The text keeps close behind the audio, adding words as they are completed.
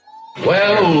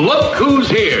Well, look who's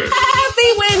here.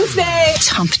 Happy Wednesday. It's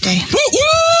hump day.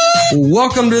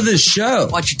 Welcome to the show.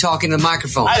 Why don't you talk into the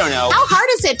microphone? I don't know. How hard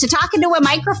is it to talk into a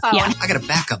microphone? Yeah. I got a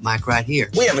backup mic right here.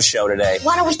 We have a show today.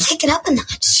 Why don't we kick it up a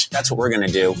notch? That's what we're going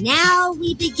to do. Now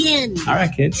we begin. All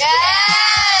right, kids.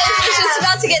 Yes! It's just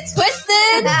about to get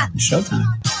twisted. Showtime.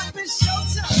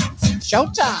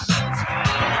 Showtime.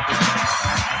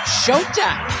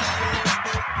 Showtime.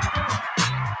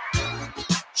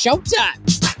 Showtime.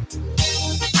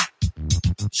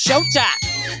 Showtime.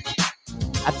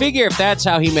 I figure if that's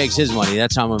how he makes his money,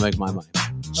 that's how I'm going to make my money.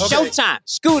 Okay. Showtime.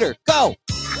 Scooter, go.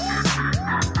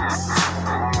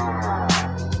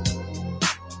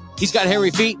 He's got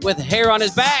hairy feet with hair on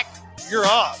his back. You're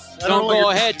off. Don't go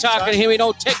ahead talking to him. He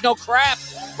don't take no crap.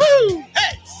 Woo!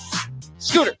 Hey!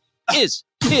 Scooter is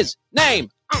his name.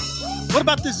 What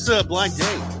about this blind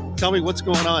date? Tell me what's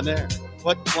going on there.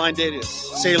 What blind date is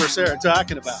Sailor Sarah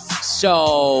talking about?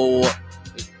 So,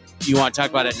 you want to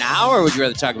talk about it now, or would you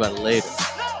rather talk about it later?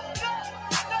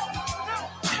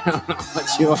 I don't know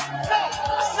what you want.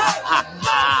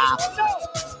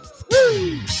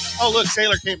 Oh, look,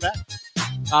 Sailor came back.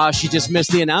 She just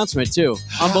missed the announcement, too.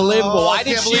 Unbelievable. Why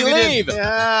did she leave?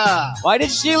 Yeah. Why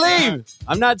did she leave?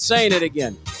 I'm not saying it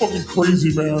again. Fucking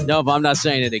crazy, man. No, but I'm not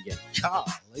saying it again.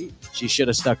 Golly. She should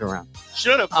have stuck around.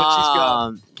 Should have, but she's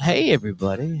gone. Hey,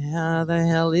 everybody. How the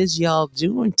hell is y'all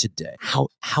doing today? How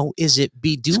is it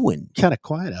be doing? Kind of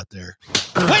quiet out there.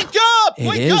 Wake up!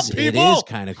 Wake up, people! It is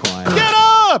kind of quiet. Get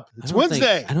up! It's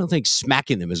Wednesday. I don't think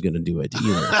smacking them is going to do it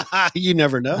either. You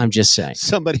never know. I'm just saying.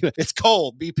 It's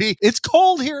cold, BP. It's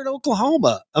cold here in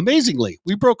Oklahoma. Amazingly,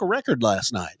 we broke a record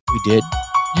last night. We did.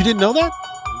 You didn't know that?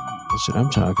 That's what I'm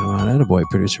talking about. Attaboy,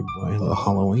 producer boy. A little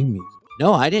Halloween music.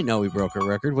 No, I didn't know we broke a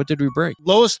record. What did we break?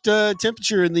 Lowest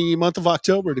temperature in the month of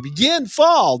October to begin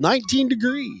fall, 19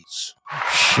 degrees.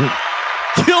 Shit.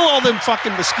 Kill all them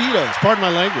fucking mosquitoes. Pardon my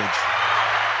language.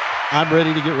 I'm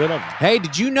ready to get rid of them. Hey,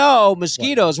 did you know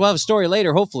mosquitoes, we'll have a story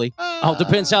later, hopefully.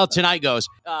 Depends how tonight goes.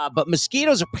 But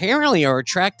mosquitoes apparently are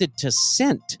attracted to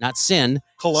scent, not sin.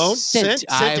 Cologne? Scent.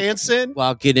 Scent and sin? Well,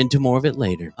 I'll get into more of it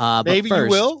later. Maybe but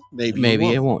first, you will.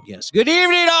 Maybe it won't. Yes. Good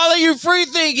evening, all of you free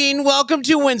thinking. Welcome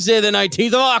to Wednesday, the 19th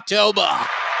of October.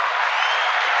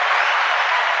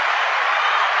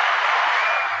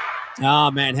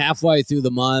 Oh, man, halfway through the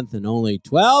month and only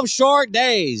 12 short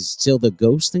days till the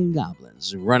ghosts and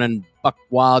goblins are running buck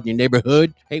wild in your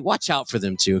neighborhood. Hey, watch out for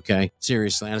them too, okay?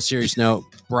 Seriously, on a serious note,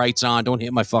 brights on. Don't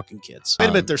hit my fucking kids. Wait a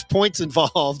minute, there's points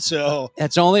involved, so...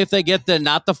 That's only if they get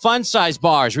not the fun-size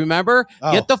bars, remember?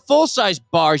 Oh. Get the full-size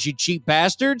bars, you cheap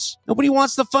bastards. Nobody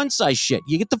wants the fun-size shit.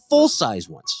 You get the full-size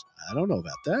ones. I don't know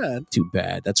about that. Too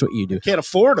bad. That's what you do. Can't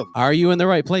afford them. Are you in the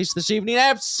right place this evening?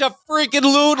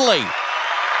 Abso-freaking-lutely.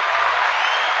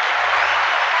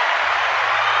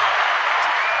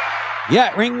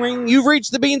 Yeah, ring, ring. You've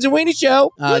reached the Beans and Weenie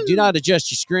Show. Do not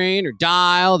adjust your screen or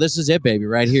dial. This is it, baby,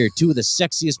 right here. Two of the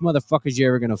sexiest motherfuckers you're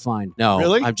ever gonna find. No,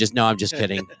 really? I'm just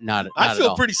kidding. Not I feel at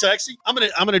all. pretty sexy. I'm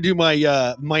gonna do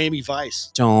my Miami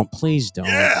Vice. Please don't.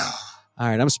 Yeah. All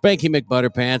right, I'm Spanky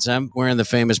McButterpants. I'm wearing the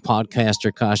famous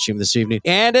podcaster costume this evening,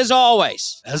 and as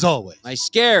always, my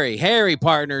scary, hairy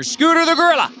partner, Scooter the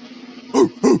Gorilla.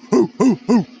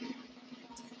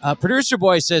 Producer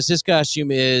boy says his costume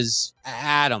is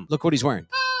Adam. Look what he's wearing.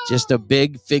 Just a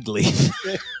big fig leaf.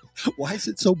 Why is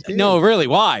it so big? No, really,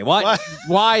 why?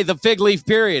 Why the fig leaf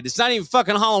period? It's not even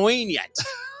fucking Halloween yet.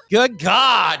 Good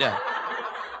God.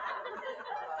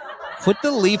 Put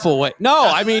the leaf away. No,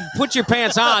 I mean, put your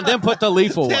pants on, then put the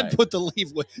leaf away. Then put the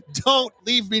leaf away. Don't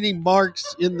leave any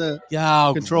marks in the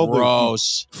control booth.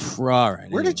 Gross. All right.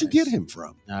 Where did you get him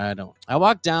from? I don't. I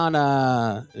walked down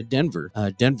Denver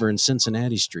and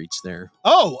Cincinnati streets there.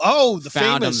 Oh, the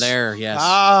Found famous. him there. Yes.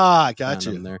 Got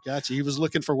you. There. Got you. He was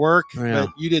looking for work, Yeah. but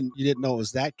you didn't know it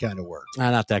was that kind of work.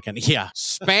 Not that kind of. Yeah.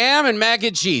 Spam and mac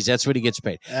and cheese. That's what he gets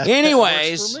paid. That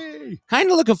Anyways, works for me. kind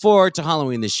of looking forward to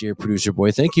Halloween this year, producer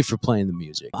boy. Thank you for playing the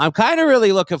music. I'm kind of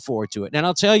really looking forward to it, and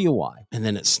I'll tell you why. And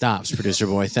then it stops, producer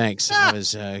boy. Thanks.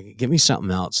 Give me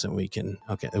something else that we can.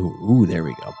 Okay. Ooh, there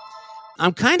we go.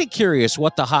 I'm kind of curious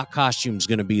what the hot costume is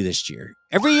going to be this year.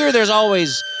 Every year, there's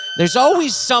always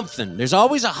something. There's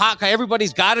always a hot guy.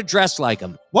 Everybody's got to dress like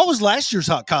him. What was last year's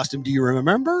hot costume? Do you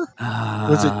remember?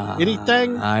 Was it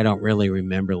anything? I don't really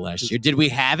remember last year. Did we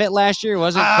have it last year?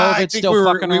 Wasn't COVID still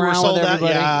fucking around with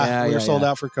everybody? Yeah, we were sold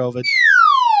out for COVID.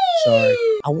 Sorry.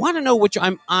 I want to know which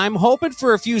I'm hoping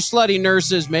for a few slutty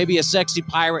nurses, maybe a sexy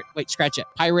pirate. Wait, scratch it.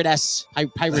 Piratess.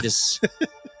 Piratess.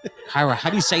 How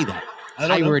do you say that? I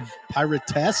don't know.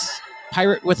 Piratess?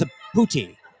 Pirate with a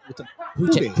booty.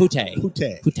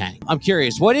 Putang. I'm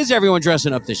curious, what is everyone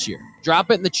dressing up this year? Drop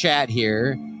it in the chat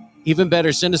here. Even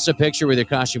better, send us a picture with your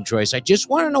costume choice. I just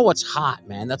want to know what's hot,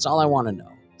 man. That's all I want to know.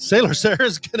 Sailor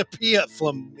Sarah's going to be a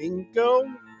flamingo.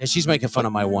 And she's making fun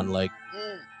of my one leg.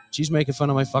 She's making fun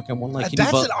of my fucking one leg.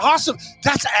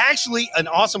 That's actually an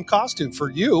awesome costume for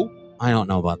you. I don't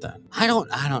know about that. I don't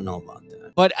know about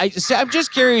that. But I'm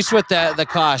just curious with the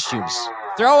costumes.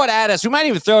 Throw it at us. We might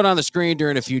even throw it on the screen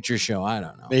during a future show. I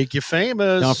don't know. Make you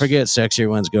famous. Don't forget, sexier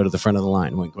ones go to the front of the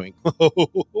line. Wink, wink.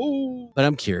 But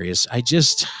I'm curious. I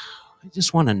just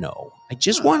want to know. I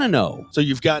just want to know. So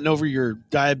you've gotten over your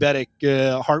diabetic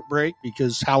heartbreak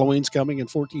because Halloween's coming in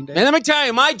 14 days? And let me tell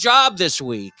you, my job this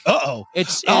week. Uh-oh.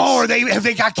 It's have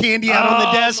they got candy out on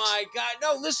the desk? Oh, my God.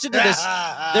 No, listen to this.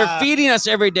 They're feeding us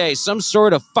every day some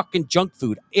sort of fucking junk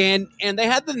food. And they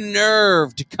had the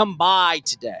nerve to come by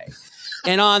today.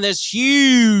 And on this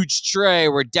huge tray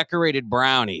were decorated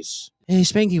brownies. Hey,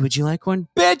 Spanky, would you like one?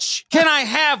 Bitch, can I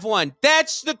have one?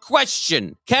 That's the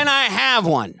question. Can I have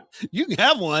one? You can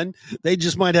have one. They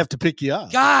just might have to pick you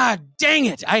up. God dang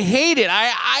it. I hate it.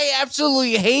 I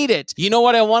absolutely hate it. You know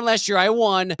what I won last year?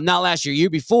 Not last year, year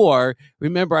before.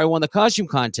 Remember, I won the costume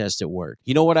contest at work.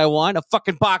 You know what I won? A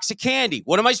fucking box of candy.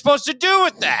 What am I supposed to do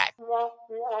with that?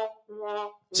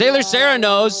 Sailor Sarah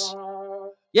knows.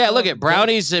 Yeah, look at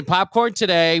brownies and popcorn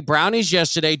today, brownies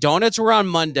yesterday, donuts were on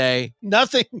Monday.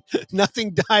 Nothing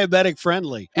diabetic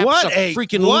friendly. What a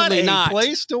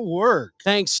place to work.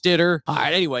 Thanks, Stitter. All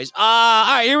right, anyways.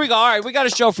 All right, here we go. All right, we got a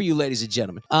show for you, ladies and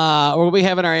gentlemen. We'll be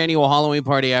having our annual Halloween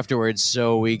party afterwards,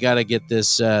 so we got to get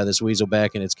this weasel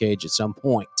back in its cage at some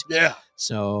point. Yeah.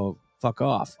 So fuck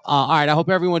off. All right, I hope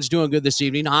everyone's doing good this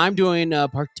evening. I'm doing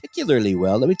particularly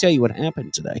well. Let me tell you what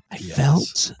happened today. I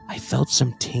felt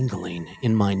some tingling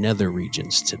in my nether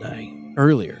regions today,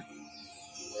 earlier.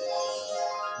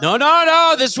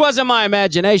 No, this wasn't my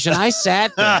imagination. I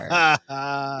sat there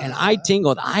and I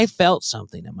tingled. I felt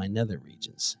something in my nether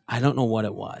regions. I don't know what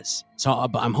it was. So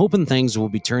I'm hoping things will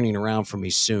be turning around for me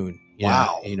soon.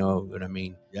 Wow. You know what I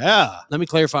mean? Yeah. Let me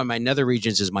clarify. My nether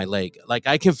regions is my leg. Like,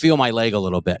 I can feel my leg a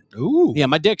little bit. Ooh. Yeah,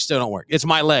 my dick still don't work. It's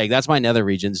my leg. That's my nether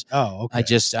regions. Oh, okay.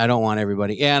 I don't want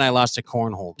everybody. Yeah, and I lost a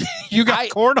cornhole. You got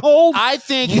cornhole? I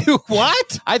think.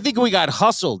 What? I think we got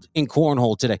hustled in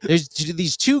cornhole today. There's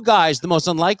these two guys, the most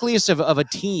unlikeliest of a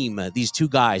team, these two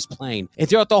guys playing. And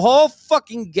throughout the whole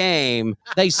fucking game,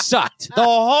 they sucked. The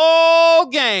whole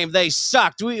game, they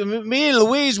sucked. Me and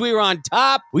Louise, we were on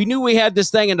top. We knew we had this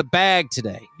thing in the bag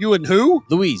today. You and who?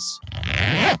 Luis.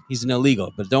 He's an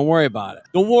illegal, but don't worry about it.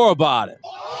 Don't worry about it.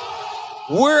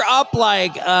 We're up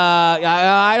like,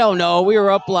 I don't know. We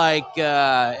were up like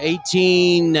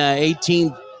 18,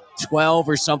 12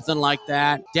 or something like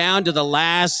that. Down to the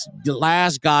last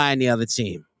guy on the other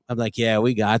team. I'm like, yeah,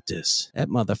 we got this. That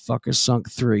motherfucker sunk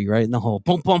 3 right in the hole.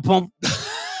 Boom, boom, boom.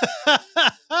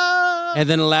 And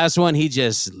then the last one, he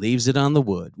just leaves it on the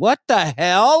wood. What the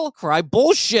hell? Cry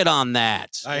bullshit on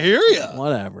that. I hear you.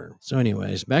 Whatever. So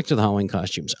anyways, back to the Halloween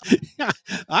costumes.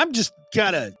 I'm just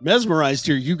kind of mesmerized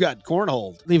here. You got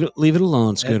cornholed. Leave it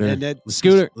alone, Scooter.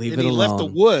 Scooter, leave it alone. He left the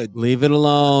wood. Leave it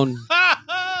alone.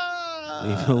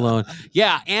 Leave it alone.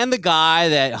 Yeah, and the guy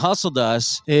that hustled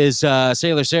us is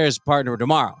Sailor Sarah's partner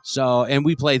tomorrow. So, and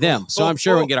we play them. So I'm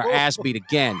sure we'll get our ass beat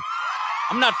again.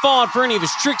 I'm not falling for any of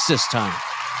his tricks this time.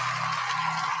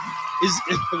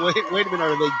 Wait a minute.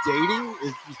 Are they dating?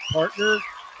 Is his partner?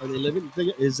 Are they living?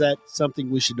 Is that something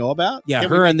we should know about? Yeah,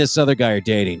 her and this other guy are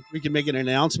dating. We can make an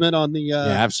announcement on the. Yeah,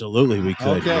 absolutely, we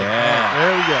could. Okay. Yeah,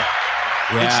 there we go.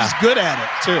 Yeah, and she's good at it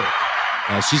too.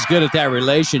 Yeah, she's good at that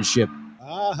relationship.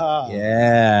 Uh-huh.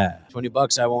 Yeah,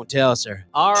 $20 I won't tell, sir.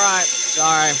 All right,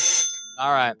 sorry.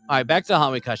 All right, back to the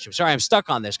Halloween costume. Sorry, I'm stuck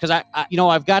on this because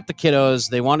I've got the kiddos.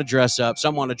 They want to dress up.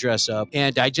 Some want to dress up,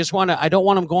 and I don't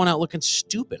want them going out looking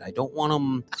stupid. I don't want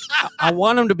them. I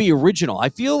want them to be original. I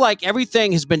feel like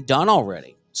everything has been done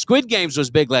already. Squid Games was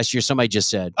big last year. Somebody just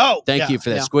said. Oh, thank you for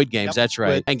that. Yeah. Squid Games. Yep. That's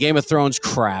right. And Game of Thrones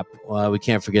crap. We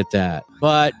can't forget that.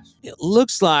 But it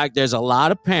looks like there's a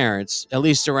lot of parents, at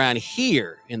least around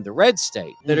here in the red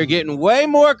state, that are getting way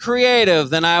more creative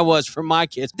than I was for my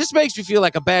kids. This makes me feel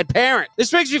like a bad parent.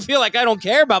 This makes me feel like I don't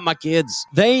care about my kids.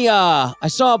 I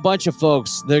saw a bunch of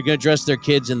folks that are going to dress their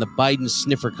kids in the Biden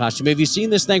sniffer costume. Have you seen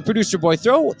this thing? Producer boy,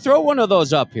 throw one of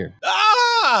those up here.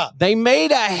 They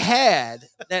made a head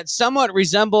that somewhat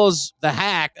resembles the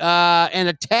hack and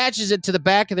attaches it to the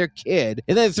back of their kid.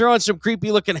 And then throw in some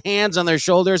creepy looking hands on their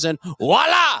shoulders and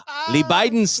voila! Lee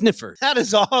Biden sniffer. That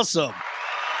is awesome.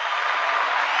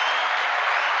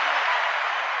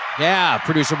 Yeah,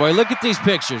 producer boy, look at these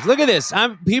pictures. Look at this.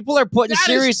 People are putting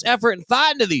serious effort and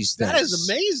thought into these things. That is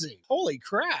amazing. Holy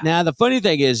crap. Now, the funny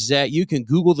thing is that you can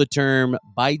Google the term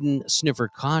Biden sniffer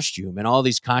costume, and all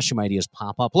these costume ideas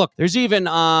pop up. Look, there's even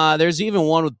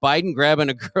one with Biden grabbing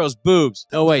a girl's boobs.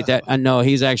 Oh, wait, no,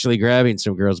 he's actually grabbing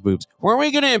some girl's boobs. Weren't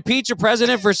we going to impeach a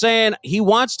president for saying he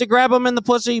wants to grab them in the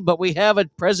pussy, but we have a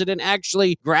president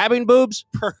actually grabbing boobs?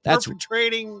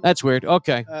 Perpetrating. That's weird.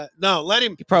 Okay. No, let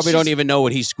him. He probably don't even know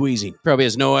what he's squeezing. Probably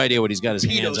has no idea what he's got his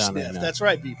hands on sniff. right now. That's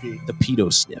right, BP. The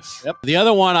pedo sniff. Yep. The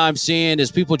other one I'm seeing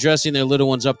is people dressing their little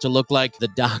ones up to look like the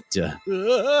doctor.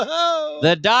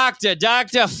 The doctor,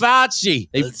 Dr. Fauci.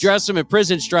 They dress them in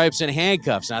prison stripes and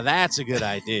handcuffs. Now, that's a good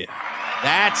idea.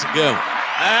 That's a good one.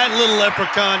 That little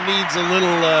leprechaun needs a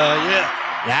little,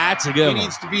 That's a good one. He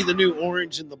needs to be the new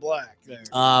orange and the black there.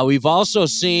 We've also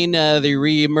seen the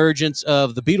reemergence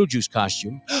of the Beetlejuice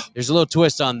costume. There's a little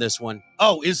twist on this one.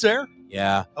 Oh, is there?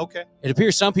 Yeah. Okay. It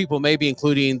appears some people may be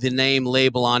including the name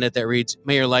label on it that reads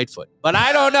Mayor Lightfoot. But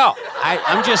I don't know.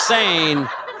 I'm just saying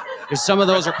some of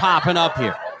those are popping up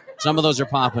here. Some of those are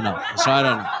popping up. So I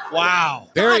don't know. Wow.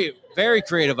 Very, very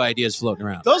creative ideas floating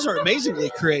around. Those are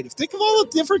amazingly creative. Think of all the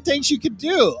different things you could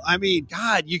do. I mean,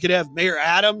 God, you could have Mayor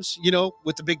Adams,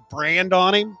 with the big brand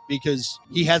on him because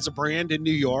he has a brand in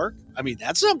New York. I mean,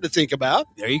 that's something to think about.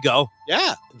 There you go.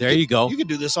 Yeah. There you go. You could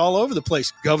do this all over the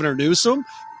place. Governor Newsom,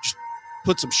 just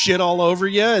put some shit all over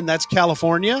you, and that's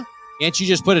California. Can't you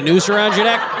just put a noose around your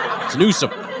neck? It's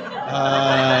Newsom.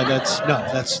 That's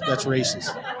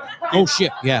racist. Oh,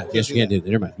 shit. Yeah. Yes, we can't do that.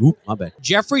 Never mind. Oop, my bad.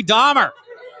 Jeffrey Dahmer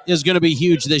is going to be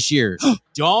huge this year.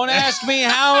 Don't ask me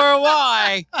how or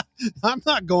why. I'm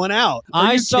not going out.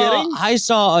 Are you kidding? I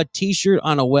saw a T-shirt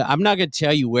on a web. I'm not going to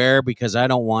tell you where because I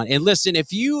don't want. And listen, if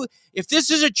this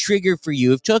is a trigger for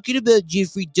you, if talking about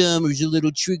Jeffrey Dahmer is a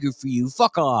little trigger for you,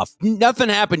 fuck off. Nothing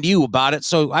happened to you about it,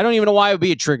 so I don't even know why it would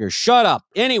be a trigger. Shut up.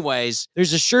 Anyways,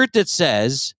 there's a shirt that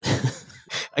says.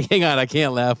 Hang on, I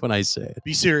can't laugh when I say it.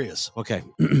 Be serious. Okay.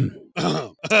 Who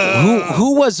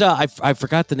was I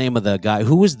forgot the name of the guy.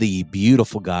 Who was the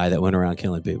beautiful guy that went around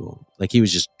killing people? Like he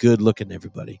was just good looking to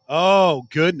everybody. Oh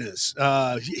goodness.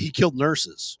 He killed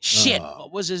nurses. Shit.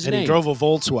 What was his name? And he drove a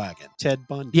Volkswagen. Ted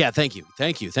Bundy. Yeah, thank you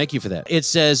for that. It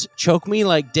says choke me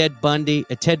like Ted Bundy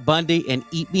and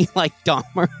eat me like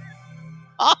Dahmer.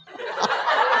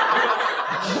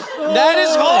 That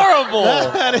is horrible.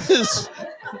 That is.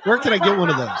 Where can I get one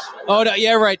of those? Oh, no,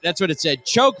 yeah, right. That's what it said.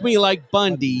 Choke me like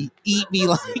Bundy, eat me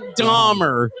like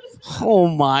Dahmer. Oh,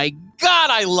 my God,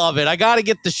 I love it. I got to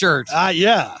get the shirt.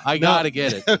 Yeah. I got to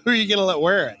get it. Who are you going to let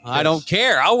wear it? I don't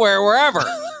care. I'll wear it wherever.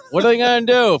 What are they going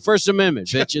to do? First Amendment,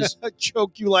 bitches.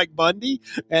 Choke you like Bundy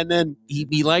and then eat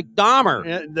me like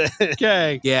Dahmer.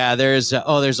 Okay. Yeah, there's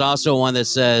also one that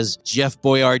says Jeff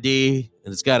Boyardee,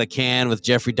 and it's got a can with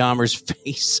Jeffrey Dahmer's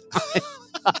face on it.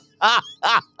 I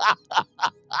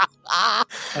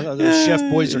thought those chef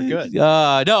boys are good.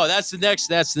 No, that's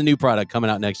the new product coming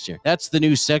out next year. That's the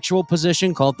new sexual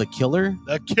position called the killer.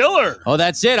 The killer. Oh,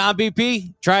 that's it. I'm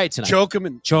BP. Try it tonight. Choke him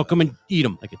and eat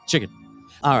him like a chicken.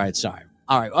 All right, sorry.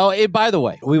 All right. Oh, by the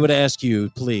way, we would ask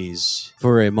you, please,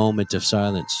 for a moment of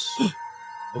silence.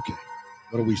 Okay.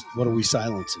 What are we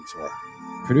silencing for?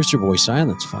 Producer boy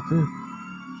silence, fucker.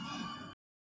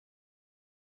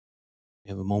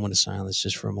 Have a moment of silence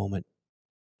just for a moment.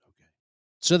 Okay.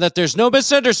 So that there's no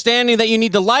misunderstanding that you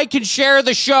need to like and share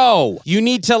the show. You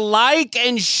need to like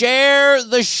and share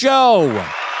the show.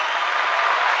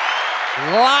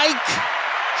 Like,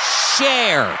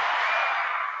 share.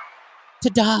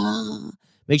 Ta-da.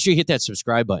 Make sure you hit that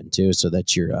subscribe button, too, so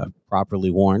that you're properly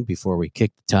warned before we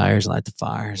kick the tires, light the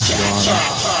fires.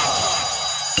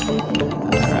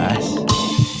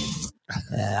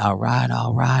 All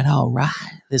right.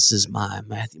 This is my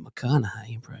Matthew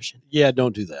McConaughey impression. Yeah,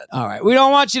 don't do that. All right. We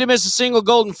don't want you to miss a single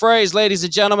golden phrase, ladies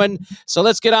and gentlemen. So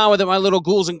let's get on with it, my little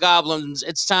ghouls and goblins.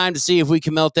 It's time to see if we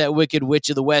can melt that wicked witch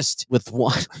of the West with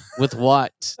what? With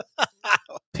what?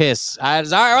 Piss. All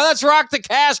right. Well, let's rock the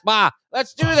Casbah.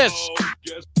 Let's do this.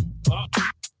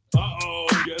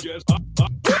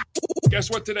 Guess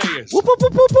what today is? Whoop, whoop,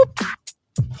 whoop, whoop, whoop.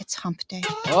 It's hump day.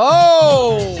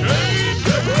 Oh!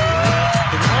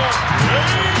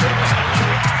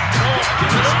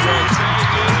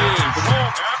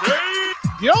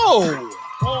 Yo!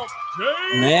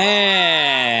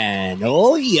 Man.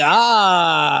 Oh,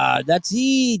 yeah. That's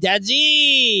it. That's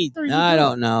it. What are you I doing?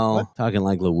 don't know. What? Talking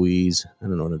like Louise. I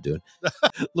don't know what I'm doing.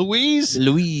 Louise?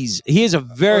 Louise. He is a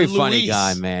very Or funny Luis.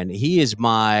 guy, man. He's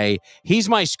my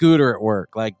scooter at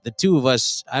work. Like the two of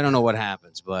us, I don't know what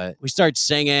happens, but we start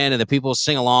singing and the people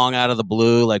sing along out of the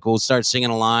blue. Like we'll start singing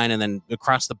a line and then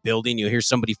across the building you'll hear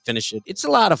somebody finish it. It's a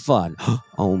lot of fun.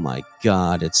 Oh my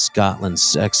God, it's Scotland's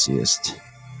sexiest.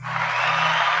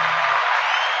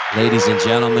 Ladies and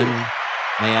gentlemen,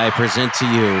 may I present to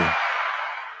you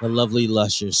the lovely,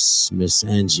 luscious Miss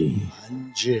Angie.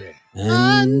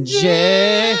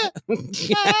 Angie.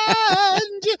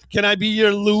 Can I be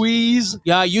your Louise?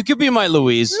 Yeah, you could be my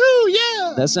Louise. Oh,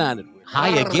 yeah. That sounded weird. Hi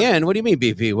again. What do you mean,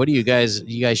 BP? What are you guys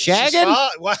shagging?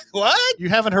 What? You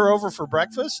having her over for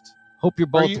breakfast? Hope you're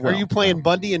both well. Are you playing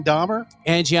Bundy and Dahmer?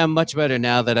 Angie, I'm much better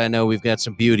now that I know we've got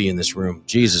some beauty in this room.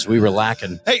 Jesus, we were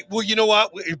lacking. Hey, well, you know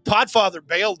what? Podfather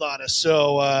bailed on us,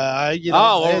 so we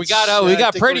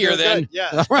got prettier then.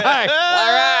 Yeah. All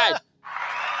right.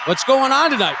 What's going on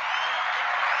tonight?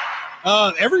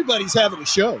 Everybody's having a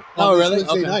show. Oh, on this really?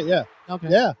 Wednesday Okay. night, yeah. Okay.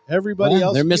 Yeah, everybody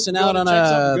else. They're missing you out on wanna check a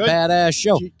something good? badass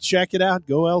show. Check it out.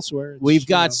 Go elsewhere. We've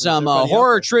got some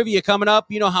horror trivia coming up.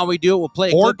 You know how we do it. We'll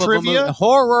play a Horror clip of a trivia? movie.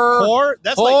 Horror.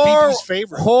 That's like BP's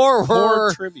favorite.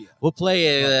 Horror trivia. We'll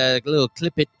play a little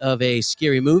clip of a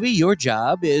scary movie. Your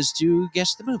job is to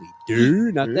guess the movie.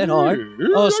 Dude, not that hard.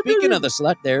 Oh, speaking of the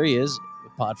slut, there he is,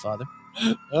 Podfather.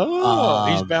 Oh,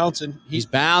 he's bouncing. He's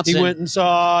bouncing. He went and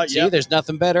saw. See, there's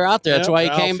nothing better out there. That's why he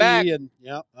came back.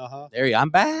 There I'm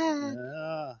back.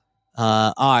 Yeah.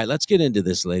 All right, let's get into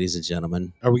this, ladies and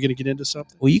gentlemen. Are we going to get into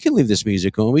something? Well, you can leave this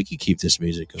music on. We can keep this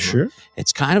music on. Sure.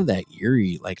 It's kind of that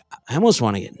eerie, like, I almost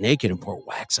want to get naked and pour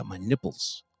wax on my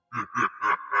nipples.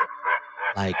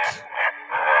 Like,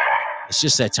 it's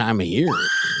just that time of year.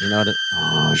 You know what?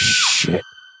 Oh, shit.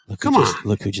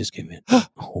 Look who just came in.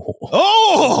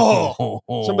 Oh!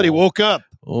 Somebody woke up.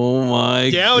 Oh, my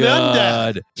Down God.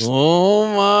 under. Oh,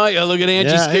 my. Oh, look at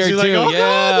Angie scared, she's too. like, oh,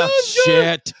 yeah. God,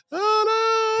 Shit.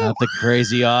 Oh, no. Not the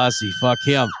crazy Aussie. Fuck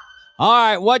him. All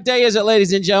right. What day is it,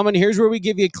 ladies and gentlemen? Here's where we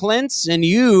give you Clints. And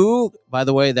you, by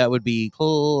the way, that would be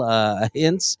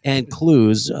hints and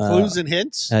clues. Clues and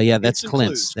hints? Yeah, that's Hints and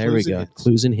Clints. clues. There Clues we and go. hints.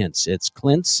 Clues and hints. It's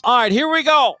Clints. All right. Here we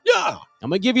go. Yeah. I'm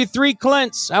going to give you 3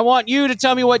 Clints. I want you to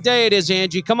tell me what day it is,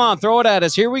 Angie. Come on, throw it at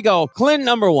us. Here we go. Clint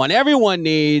number 1. Everyone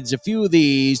needs a few of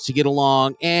these to get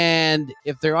along. And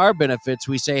if there are benefits,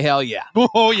 we say hell yeah.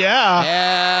 Oh, yeah.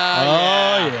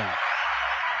 Hell yeah.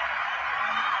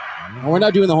 We're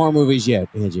not doing the horror movies yet,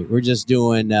 Angie. We're just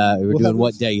doing, We'll doing have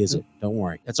what this- day is it? Don't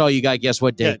worry. That's all you got. Guess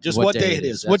what day? Yeah, just what day it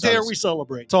is. What day are we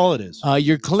celebrating? That's all it is.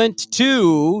 Your Clint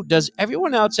 2, does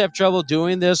everyone else have trouble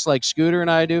doing this like Scooter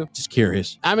and I do? Just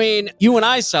curious. I mean, you and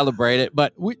I celebrate it,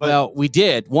 but we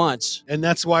did once. And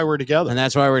that's why we're together. And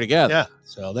that's why we're together. Yeah.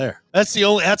 So there.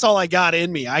 That's all I got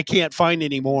in me. I can't find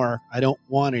any more. I don't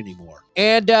want any more.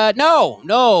 And no,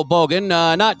 Bogan,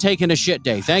 not taking a shit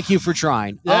day. Thank you for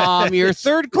trying. Your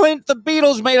 3rd Clint, the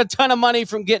Beatles made a ton of money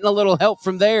from getting a little help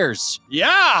from theirs.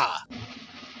 Yeah.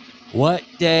 What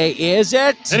day is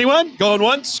it? Anyone? Going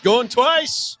once, going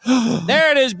twice.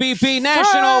 There it is, BP.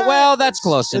 National. Well, that's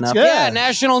close enough. good. Yeah,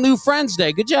 National New Friends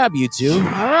Day. Good job, you two. All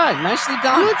right, nicely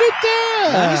done. Look at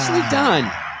that. Nicely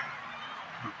done.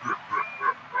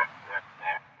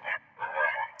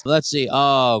 Let's see.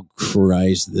 Oh,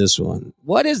 Christ, this one.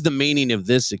 What is the meaning of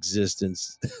this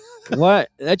existence? What?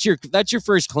 That's your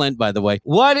first Clint, by the way.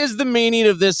 What is the meaning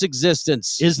of this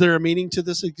existence? Is there a meaning to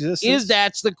this existence?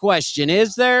 That's the question.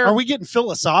 Is there? Are we getting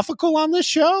philosophical on this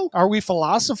show? Are we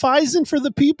philosophizing for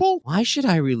the people? Why should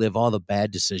I relive all the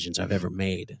bad decisions I've ever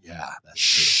made? Yeah,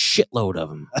 Shitload of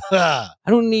them. true. I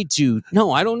don't need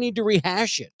to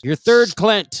rehash it. Your 3rd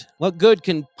Clint. What good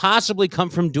can possibly come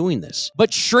from doing this?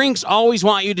 But shrinks always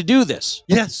want you to do this.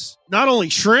 Yes. Not only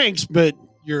shrinks, but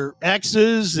your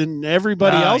exes and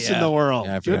everybody else in the world.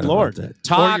 Yeah, I Good forgot Lord. about that.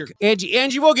 Talk,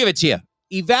 Angie, we'll give it to you.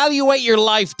 Evaluate your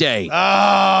life day.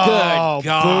 Oh, Good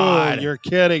God. boo, you're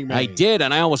kidding me. I did,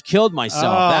 and I almost killed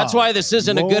myself. Oh, That's why this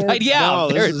isn't a good Lord, idea. no,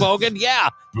 There's this is- Bogan. Yeah.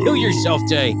 Kill yourself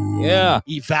day. Yeah.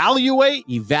 Evaluate?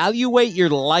 Evaluate your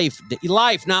life.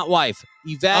 Life, not wife.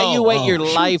 Evaluate your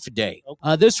shoot. life day.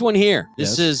 This one here.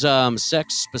 This Yes. is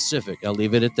sex specific. I'll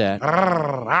leave it at that.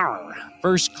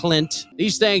 First Clint.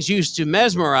 These things used to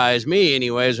mesmerize me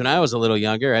anyways when I was a little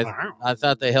younger. I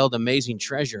thought they held amazing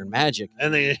treasure and magic.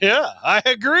 And I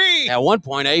agree. At one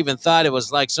point, I even thought it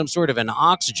was like some sort of an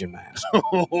oxygen mask.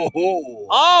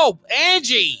 Oh,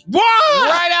 Angie. What?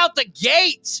 Right out the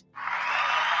gate.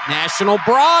 National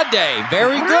Broad Day.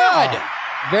 Very good.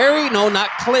 Not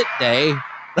Clit Day.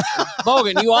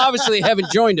 Bogan, you obviously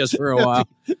haven't joined us for a while.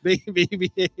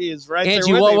 BB is right Angie,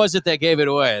 there with what him. was it that gave it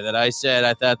away? That I said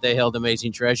I thought they held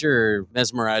amazing treasure or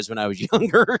mesmerized when I was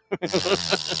younger?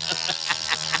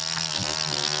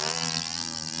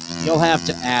 You'll have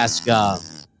to ask,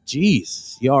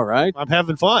 geez, you all right? I'm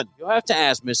having fun. You'll have to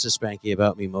ask Mrs. Spanky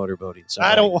about me motorboating.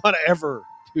 I don't want to ever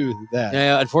do that.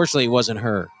 Yeah, unfortunately, it wasn't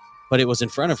her, but it was in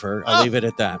front of her. I'll leave it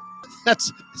at that.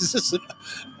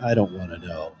 I don't want to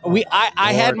know.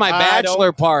 I had my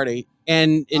bachelor party,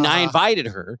 and I Uh-huh. invited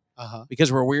her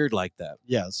because we're weird like that.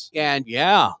 Yes. And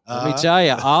let me tell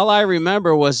you, all I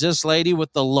remember was this lady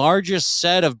with the largest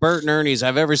set of Bert and Ernie's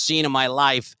I've ever seen in my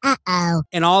life. Uh-oh.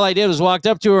 And all I did was walked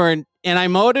up to her and I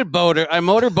motorboated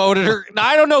her.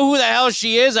 I don't know who the hell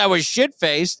she is. I was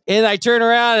shit-faced. And I turned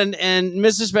around and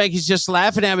Mrs. Spanky's just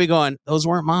laughing at me going, those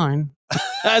weren't mine.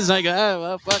 I was like, oh,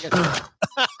 well, fuck it.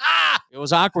 It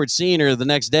was awkward seeing her the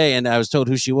next day, and I was told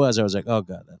who she was. I was like, oh,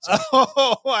 God, that's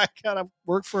Oh, I gotta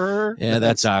work for her. yeah,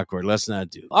 that's awkward. Let's not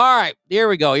do. All right, here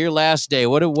we go. Your last day.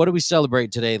 What do we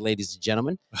celebrate today, ladies and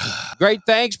gentlemen? Great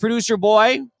thanks, producer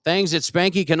boy. Things that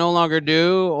Spanky can no longer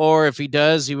do, or if he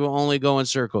does, he will only go in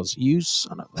circles. You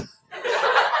son of a...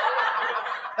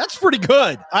 That's pretty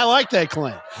good. I like that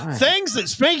claim. Right. Things that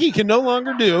Spanky can no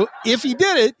longer do. If he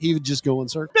did it, he would just go in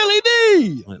circles. Billy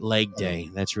D. Leg day.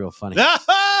 That's real funny.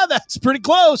 That's pretty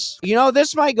close. You know,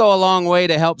 this might go a long way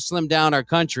to help slim down our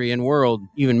country and world,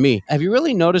 even me. Have you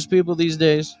really noticed people these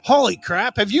days? Holy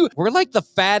crap. Have you? We're like the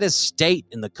fattest state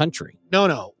in the country.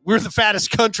 No. We're the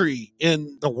fattest country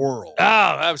in the world. Oh,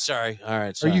 I'm sorry. All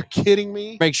right. Are Sorry. you kidding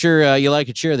me? Make sure you like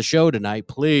and share the show tonight,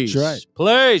 please. That's right.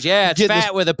 Please. Yeah, it's Getting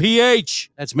fat with a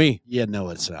PH. That's me. Yeah, no,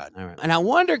 it's not. All right. And I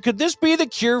wonder, could this be the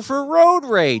cure for road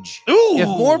rage? Ooh. If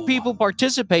more people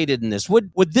participated in this,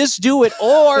 would this do it,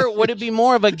 or would it be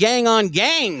more of a gang on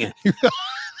gang?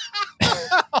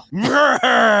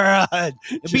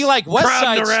 It'd be like West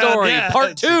Side Story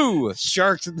Part 2.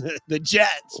 Sharks and the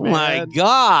Jets. Oh my man.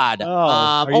 God.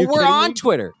 are you we're kidding on me?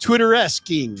 Twitter.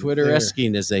 Twitter-esking.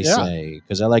 Twitter-esking, as they Yeah. say,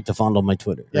 because I like to fondle my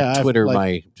Twitter. Yeah, I Twitter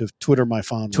like to Twitter my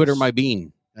fondness. Twitter my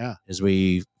bean. Yeah. As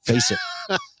we face it.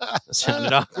 That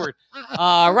sounded awkward.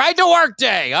 Ride to work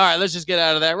day. All right, let's just get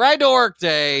out of that. Ride to work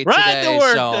day. Ride today, to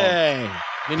work so day.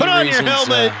 many Put on your reasons,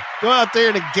 helmet. Go out there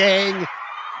in a gang.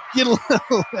 Get a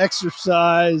little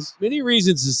exercise. Many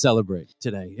reasons to celebrate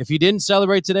today. If you didn't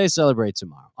celebrate today, celebrate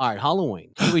tomorrow. All right,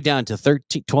 Halloween. What are we down to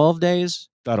 12 days?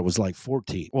 Thought it was like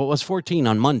 14. Well, it was 14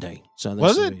 on Monday. So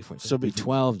Was this it? would be 14. So It'd be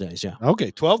 12 days, yeah.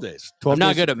 Okay, 12 days. 12 I'm not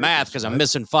days good at math because I'm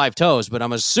missing 5 toes, but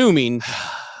I'm assuming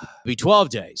it'd be 12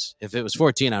 days. If it was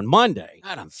 14 on Monday,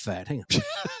 God, I'm fat. Hang on.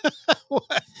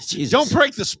 Jesus. Don't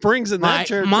break the springs in that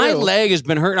chair. My too. leg has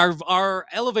been hurting. Our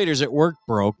elevators at work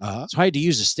broke, Uh-huh. so I had to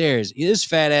use the stairs. This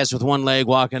fat ass with one leg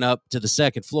walking up to the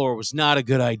second floor was not a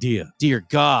good idea. Dear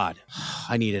God.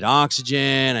 I needed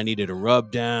oxygen. I needed a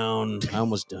rub down. I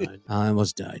almost died.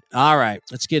 All right,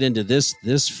 let's get into this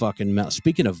fucking melon.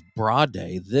 Speaking of broad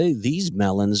day, these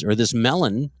melons, or this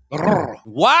melon.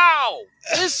 Wow,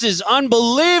 this is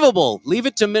unbelievable. Leave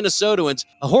it to Minnesotans.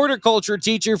 A horticulture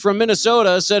teacher from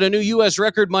Minnesota set a new U.S.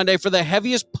 record Monday for the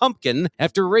heaviest pumpkin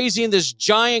after raising this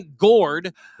giant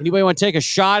gourd. Anybody want to take a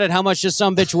shot at how much this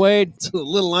sumbitch weighed? It's a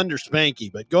little under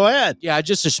Spanky, but go ahead. Yeah,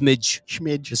 just a smidge.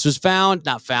 This was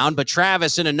not found, but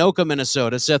Travis in Anoka,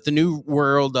 Minnesota set the new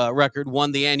world record,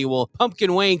 won the annual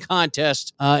pumpkin weighing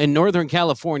contest in Northern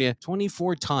California,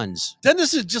 24 tons. Doesn't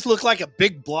this just look like a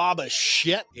big blob of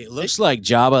shit? It looks like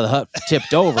Jabba the Hutt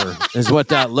tipped over is what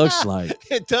that looks like.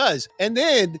 It does. And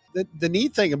then the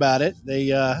neat thing about it, they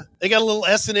got a little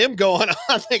S&M going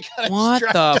on. They got it What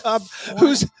strapped the up.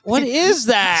 What is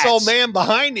that? This old man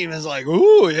behind him is like,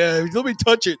 ooh, yeah, let me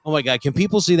touch it. Oh my God, can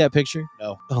people see that picture?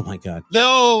 No. Oh my God.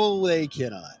 No, they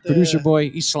cannot. Producer boy,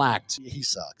 he slacked. He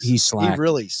sucks. He slacked. He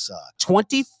really sucks.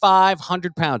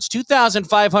 2,500 pounds,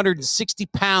 2,560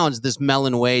 pounds this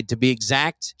melon weighed to be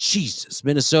exact. Jesus,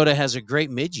 Minnesota has a great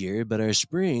mid-year, but our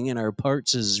spring and our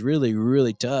parts is really,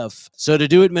 really tough. So to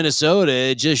do it in Minnesota,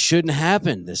 it just shouldn't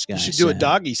happen, this guy You should do it said.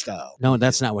 doggy style. No,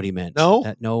 that's not what he meant. No?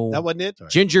 That wasn't it? Sorry.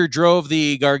 Ginger drove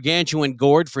the gargantuan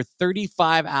gourd for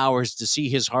 35 hours to see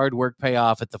his hard work pay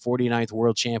off at the 49th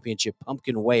World Championship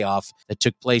Pumpkin Weigh-Off that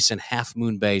took place in Half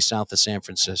Moon Bay, south of San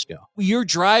Francisco. You're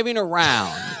driving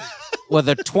around with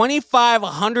a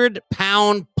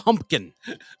 2,500-pound pumpkin.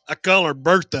 I call her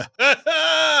Bertha.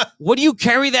 What do you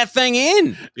carry that thing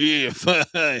in? Yeah,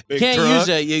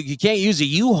 You can't use a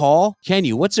U-Haul, can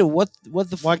you? What the?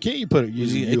 Why can't you put it?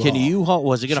 Can you U-Haul?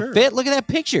 Was it gonna fit? Look at that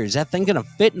picture. Is that thing gonna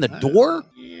fit in the door?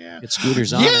 Yeah. Get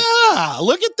scooters on it. Yeah,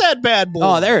 look at that bad boy.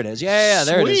 Oh, there it is. Yeah,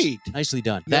 there Sweet. it is. Nicely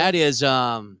done. Yeah. That is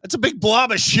That's a big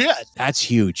blob of shit. that's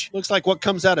huge. Looks like what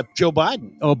comes out of Joe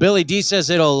Biden. Oh, Billy D says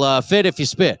it'll fit if you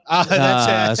spit.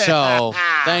 That's it. So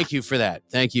thank you for that.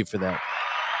 Thank you for that.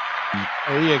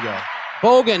 There you go.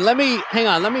 Bogan, hang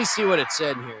on. Let me see what it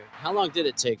said here. How long did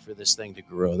it take for this thing to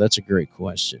grow? That's a great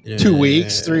question. 2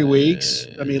 weeks, 3 weeks.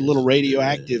 I mean, a little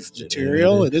radioactive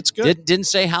material, and it's good. Didn't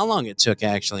say how long it took,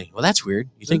 actually. Well, that's weird.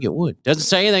 You think it would. Doesn't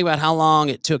say anything about how long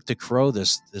it took to grow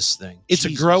this thing. It's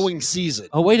Jesus. a growing season.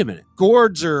 Oh, wait a minute.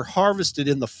 Gourds are harvested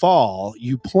in the fall.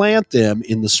 You plant them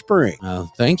in the spring.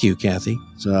 Oh, thank you, Kathy.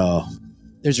 So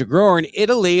There's a grower in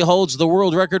Italy holds the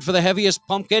world record for the heaviest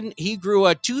pumpkin. He grew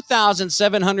a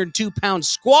 2,702-pound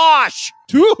squash.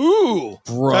 woohoo!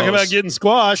 Gross. Talk about getting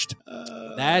squashed.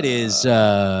 That is,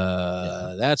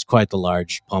 that's quite the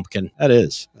large pumpkin. That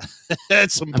is.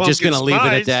 That's some. I'm just going to leave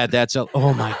it at that. that.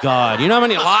 Oh my God. You know how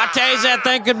many lattes that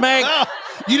thing could make?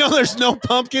 You know, there's no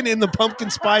pumpkin in the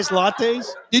pumpkin spice lattes.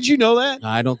 Did you know that?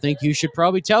 I don't think you should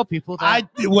probably tell people that.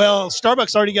 Well,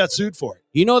 Starbucks already got sued for it.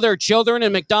 You know there are children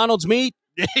in McDonald's meat?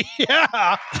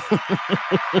 Yeah.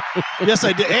 Yes,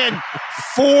 I did. And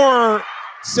 4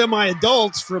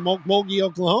 semi-adults from Okmulgee,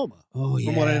 Oklahoma. Oh, yeah.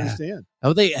 From what I understand.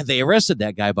 Oh, they arrested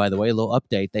that guy, by the way. A little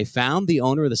update. They found the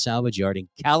owner of the salvage yard in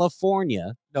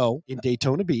California. No, in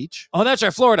Daytona Beach. Oh, that's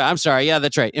right. Florida. I'm sorry. Yeah,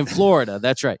 that's right. In Florida.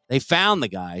 That's right. They found the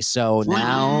guy. So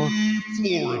now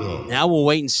we'll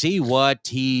wait and see what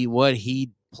he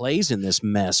plays in this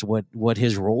mess, what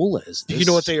his role is. Do you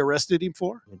know what they arrested him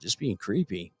for? Just being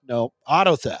creepy. No,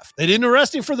 auto theft. They didn't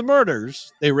arrest him for the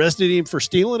murders. They arrested him for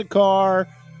stealing a car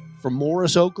from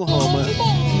Morris, Oklahoma.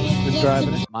 And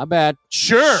driving it. My bad.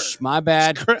 Sure. My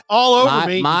bad. All over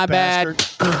me. My you bad.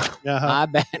 bastard. My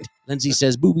bad. Lindsay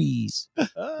says boobies.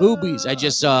 Boobies. I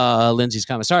just saw Lindsay's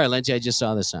comment. Sorry, Lindsay. I just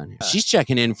saw this on here. She's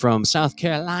checking in from South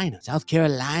Carolina. South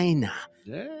Carolina.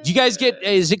 Do you guys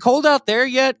is it cold out there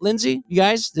yet, Lindsay? You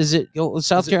guys? Is it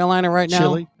South Carolina right now?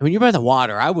 Chilly? I mean, you're by the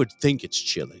water. I would think it's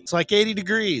chilly. It's like 80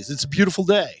 degrees. It's a beautiful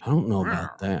day. I don't know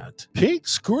about that. Pink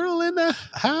squirrel in the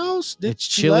house. It's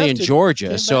chilly in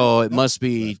Georgia, so it must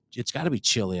be. It's got to be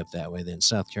chilly up that way then.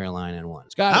 South Carolina and one.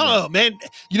 It's got. I don't know, man.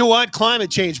 You know what? Climate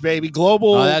change, baby.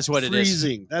 Global. Oh, that's what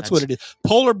freezing. it is. That's what it is.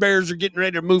 Polar bears are getting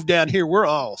ready to move down here. We're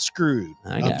all screwed.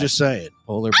 I'm just saying.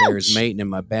 Polar bears mating in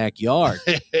my backyard.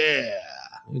 Yeah.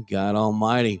 God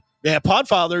Almighty. Yeah,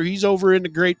 Podfather, he's over in the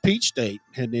Great Peach State,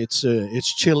 and it's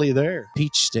chilly there.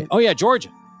 Peach State. Oh yeah, Georgia.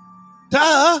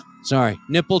 Duh. Sorry,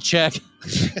 nipple check.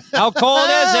 How cold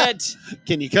is it?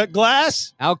 Can you cut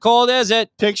glass? How cold is it?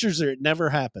 Pictures there. It never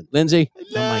happened. Lindsay,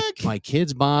 Look. my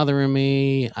kid's bothering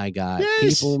me. I got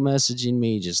Yes. people messaging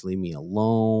me. Just leave me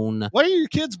alone. What are your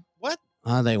kids? What?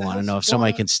 They want to hell's know if going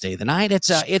somebody on? can stay the night. It's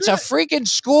a freaking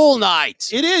school night.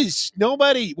 It is.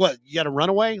 Nobody. What? You got to run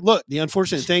away? Look, the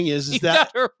unfortunate thing is You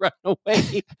that gotta run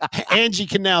away. Angie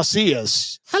can now see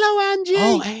us. Hello, Angie.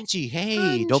 Oh, Angie,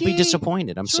 hey, don't be Angie.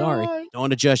 disappointed. I'm sorry. Sorry.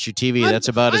 Don't adjust your TV. That's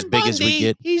about as I'm big as we Bundy.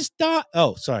 get. He's done.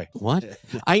 Oh, sorry. What?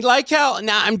 I like how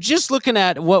now I'm just looking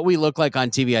at what we look like on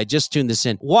TV. I just tuned this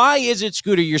in. Why is it,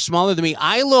 Scooter? You're smaller than me.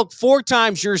 I look 4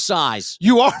 times your size.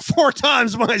 You are 4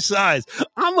 times my size.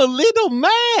 I'm a little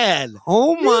man.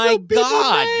 Oh You're my the bigger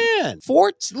God. man.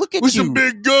 4. Look at With you. some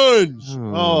big guns.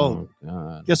 Oh,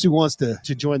 God. Guess who wants to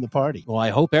join the party? Well, I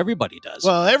hope everybody does.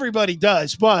 Well, everybody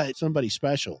does, but somebody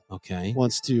special Okay.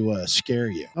 wants to scare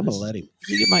you. I'm going to let him.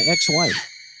 You get my ex-wife.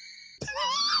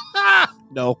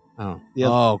 No. Oh. The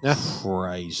other- Oh,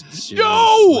 Christ.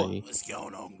 Yo! Seriously. What's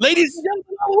going on? Ladies and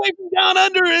gentlemen, all the way from down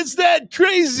under, it's that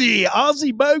crazy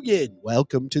Aussie Bogan.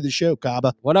 Welcome to the show,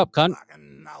 Kaba. What up, cunt?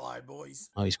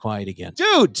 Oh, he's quiet again.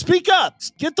 Dude, speak up.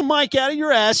 Get the mic out of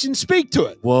your ass and speak to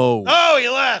it. Whoa. Oh, he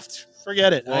left.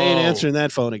 Forget it. I ain't Whoa. answering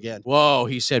that phone again. Whoa,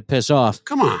 he said piss off.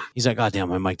 Come on. He's like, God damn,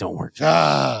 my mic don't work.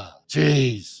 Ah,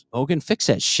 jeez. Hogan, fix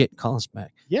that shit. Call us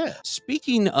back. Yeah.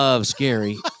 Speaking of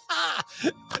scary,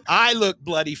 I look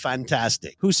bloody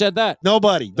fantastic. who said that?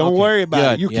 Nobody. Don't Okay, worry about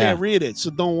good, it. You yeah. can't read it, so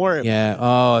don't worry about Yeah.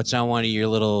 Oh, it's on one of your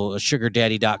little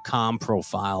sugardaddy.com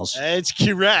profiles. it. That's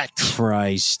correct.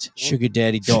 Christ.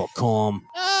 Sugardaddy.com.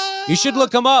 You should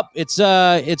look him up.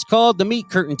 It's called The Meat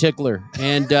Curtain Tickler.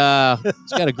 And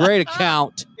it's got a great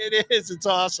account. It is. It's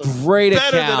awesome. Great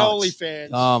Better account. than OnlyFans.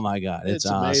 Oh, my God. It's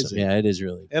awesome. amazing. Yeah, it is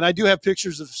really. And I do have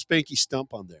pictures of Spanky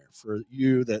Stump on there for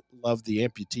you that love the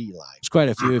amputee life. There's quite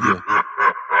a few of you.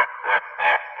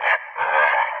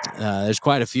 There's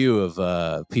quite a few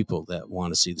of people that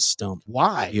want to see the stump.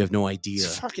 Why? You have no idea.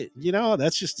 Fuck it.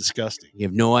 That's just disgusting. You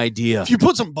have no idea. If you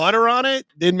put some butter on it,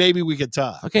 then maybe we could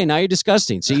talk. Okay, now you're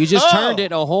disgusting. So you just turned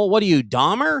it a whole. What are you,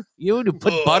 Dahmer? You would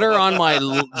put butter on my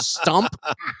stump?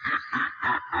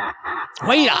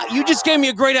 Wait, you just gave me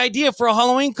a great idea for a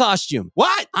Halloween costume.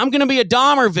 What? I'm going to be a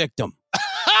Dahmer victim.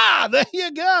 There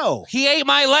you go. He ate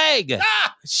my leg.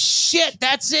 Shit,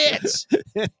 that's it.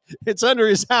 It's under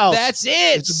his house. That's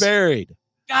it. It's buried.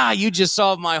 God, you just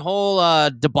solved my whole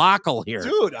debacle here.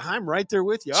 Dude, I'm right there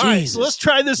with you. All right, so let's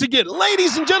try this again.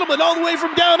 Ladies and gentlemen, all the way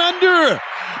from down under,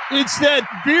 it's that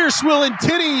beer swilling,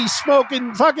 titty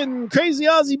smoking, fucking crazy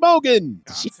Aussie bogan.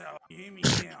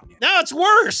 Now it's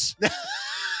worse.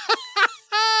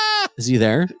 Is he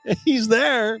there? He's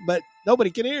there, but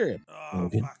nobody can hear him.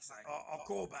 Okay. I'll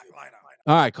call back later.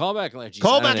 All right, call back later. Jeez,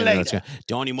 Call I don't back even know later. what's going-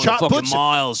 Donnie motherfucking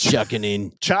Miles checking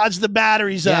in. Charge the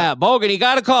batteries Yeah, up. Bogan, you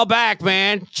got to call back,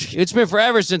 man. It's been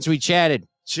forever since we chatted.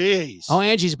 Jeez. Oh,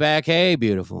 Angie's back. Hey,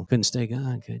 beautiful. Couldn't stay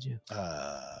gone, could you?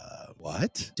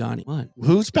 What? Donnie, what?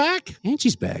 Who's back?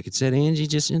 Angie's back. It said Angie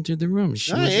just entered the room.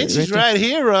 She was Angie's there. right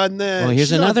here on the. Well, here's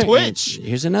she's on another Twitch.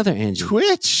 Here's another Angie.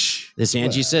 Twitch. This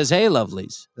Angie says, "Hey,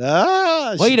 lovelies."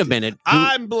 Wait a minute.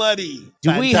 I'm bloody.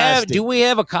 Do we have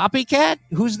a copycat?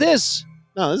 Who's this?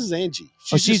 No, this is Angie.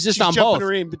 She's just on jumping both.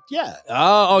 her in, but yeah.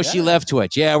 Oh, she left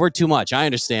Twitch. Yeah, we're too much. I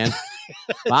understand.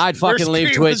 I'd fucking Her leave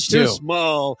screen Twitch was too too.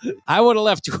 small. I would have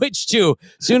left Twitch too.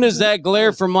 As soon as that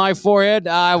glare from my forehead,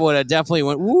 I would have definitely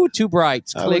went, "Woo, too bright."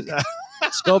 Click.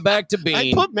 Let's go back to I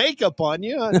Bean. put makeup on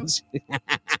you.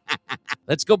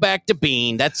 Let's go back to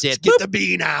Bean. That's it. Get the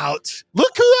bean out.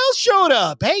 Look who else showed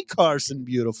up. Hey, Carson,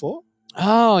 beautiful.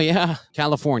 Oh yeah,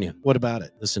 California. What about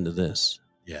it? Listen to this.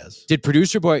 Yes. Did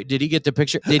producer boy? Did he get the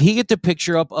picture? Did he get the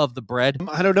picture up of the bread?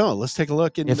 I don't know. Let's take a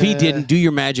look. If he didn't, do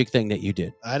your magic thing that you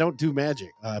did. I don't do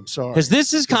magic. I'm sorry. Because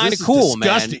this is kind of This is cool,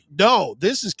 disgusting. man. No,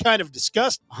 this is kind of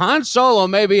disgusting. Han Solo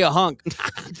may be a hunk,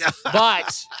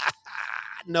 but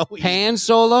No, Han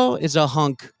Solo is a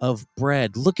hunk of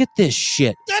bread. Look at this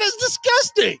shit. that is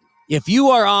disgusting. If you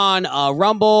are on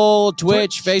Rumble,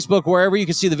 Twitch, Facebook, wherever you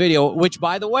can see the video, which,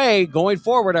 by the way, going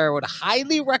forward, I would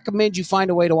highly recommend you find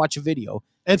a way to watch a video.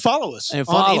 And follow us And on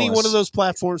follow any us. one of those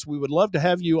platforms. We would love to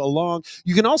have you along.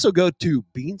 You can also go to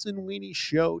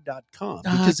beansandweenieshow.com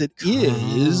because it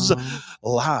is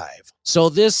live. So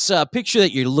this picture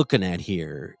that you're looking at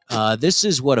here, this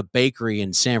is what a bakery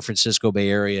in San Francisco Bay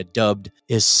Area dubbed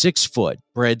is 6-foot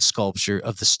bread sculpture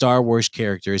of the Star Wars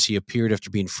character as he appeared after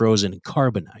being frozen in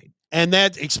carbonite. And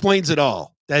that explains it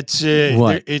all. That's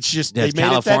What? It's just That's they made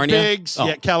California? it that big. Oh.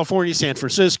 Yeah, California, San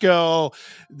Francisco.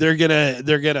 They're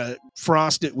gonna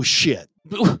frost it with shit.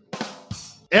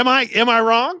 Am I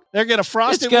wrong? They're gonna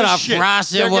frost It's it gonna with shit.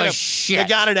 frost it They're with gonna- shit. They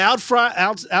got it out front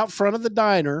of the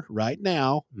diner right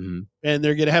now, Mhm. and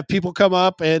they're gonna have people come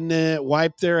up and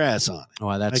wipe their ass on it.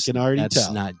 Well, that's I can already that's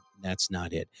tell. That's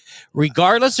not it.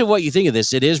 Regardless of what you think of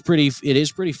this, it is pretty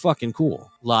fucking cool.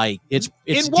 Like it's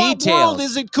In what detailed. world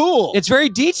is it cool? It's very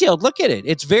detailed. Look at it.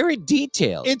 It's very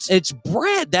detailed. It's- It's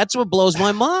bread. That's what blows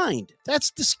my mind. That's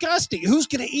disgusting. Who's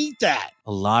gonna eat that?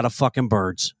 A lot of fucking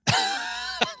birds.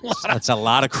 That's a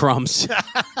lot of crumbs.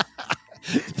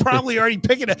 Probably already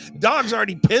picking it. Dog's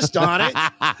already pissed on it.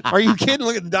 Are you kidding?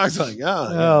 Look at the dog's like,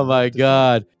 Oh my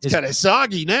God. it's kind of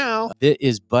soggy now.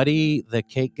 Is Buddy the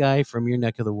cake guy from your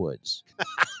neck of the woods?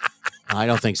 I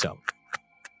don't think so.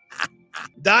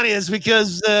 Donnie, is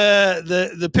because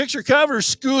the picture cover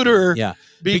Scooter. Yeah.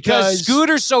 Because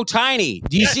Scooter's so tiny.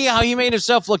 Do you see how he made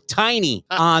himself look tiny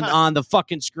on the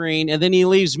fucking screen? And then he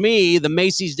leaves me, the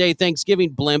Macy's Day Thanksgiving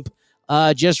blimp,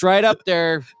 just right up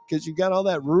there. because you got all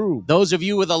that room. Those of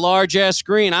you with a large ass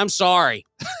screen, I'm sorry.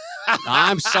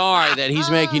 I'm sorry that he's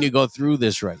making you go through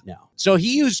this right now. So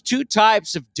he used 2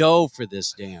 types of dough for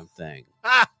this damn thing,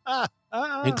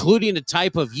 including a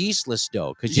type of yeastless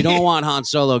dough, because you don't want Han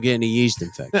Solo getting a yeast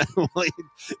infection. Well,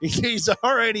 he's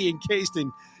already encased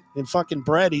in fucking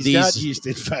bread. He's got yeast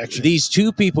infection. These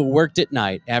 2 people worked at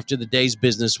night after the day's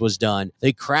business was done.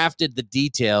 They crafted the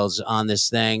details on this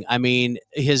thing. I mean,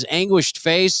 his anguished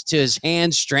face to his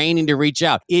hands straining to reach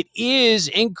out. It is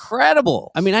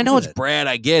incredible. I mean, I know it's bread.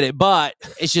 I get it. But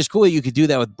it's just cool that you could do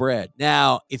that with bread.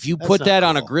 Now, if you put not that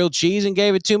on a cool. grilled cheese and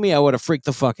gave it to me, I would have freaked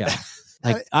the fuck out.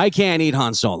 Like, I can't eat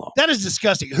Han Solo. That is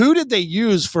disgusting. Who did they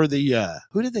use for the?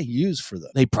 Who did they use for the?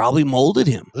 They probably molded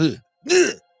him. Ugh.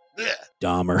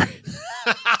 Dahmer.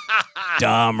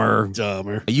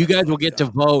 Dahmer. You guys will get to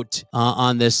vote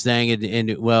on this thing,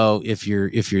 and well, if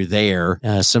you're there,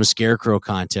 some scarecrow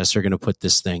contests are going to put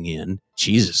this thing in.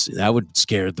 Jesus, that would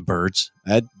scare the birds.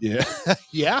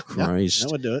 Yeah. Christ,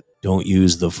 That would do it. Don't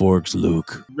use the forks,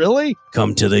 Luke. Really?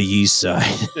 Come to the east side.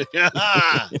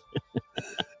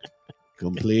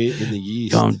 Complete in the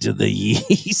yeast. Come to the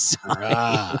east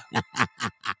side.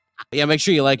 Yeah, make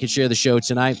sure you like and share the show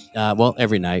tonight. Well,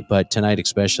 every night, but tonight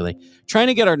especially. Trying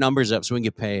to get our numbers up so we can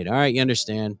get paid. All right, you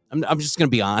understand? I'm just going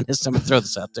to be honest. I'm going to throw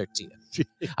this out there to you.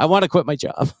 I want to quit my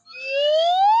job.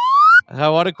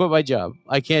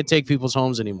 I can't take people's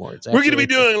homes anymore. We're going to be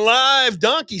doing live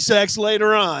donkey sex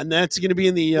later on. That's going to be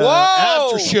in the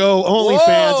after show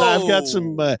OnlyFans. I've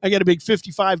got I got a big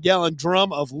 55-gallon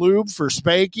drum of lube for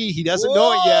Spanky. He doesn't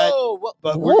know it yet,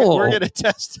 but we're going to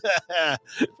test.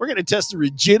 We're going to test the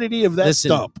rigidity of that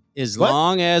stump. As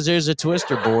long as there's a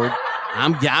twister board,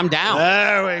 I'm down.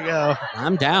 There we go.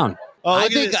 I'm down. Oh,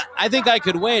 I think I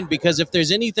could win because if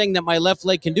there's anything that my left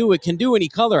leg can do, it can do any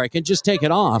color. I can just take it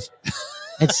off.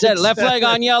 Instead, left leg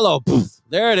on yellow. Poof,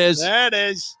 there it is. There it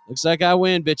is. Looks like I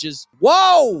win, bitches.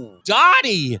 Whoa,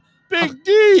 Dottie. Big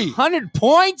D. 100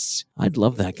 points. I'd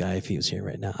love that guy if he was here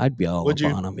right now. I'd be all up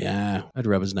on him. Yeah, I'd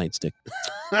rub his nightstick.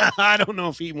 I don't know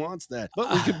if he wants that,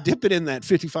 but we could dip it in that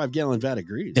 55-gallon vat of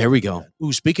grease. There we go.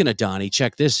 Ooh, speaking of Donnie,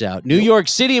 check this out. New York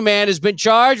City man has been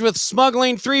charged with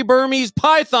smuggling 3 Burmese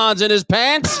pythons in his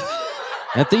pants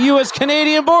at the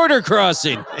U.S.-Canadian border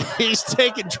crossing. He's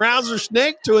taking trouser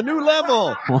snake to a new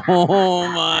level.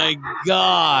 Oh, my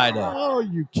God. Oh, are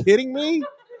you kidding me?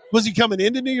 Was he coming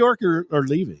into New York or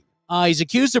leaving? He's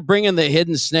accused of bringing the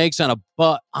hidden snakes on a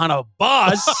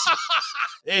bus.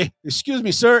 Hey, excuse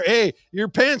me, sir. Hey, your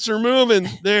pants are moving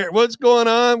there. What's going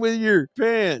on with your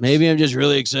pants? Maybe I'm just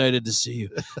really excited to see you.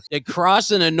 They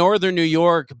crossed into northern New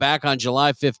York back on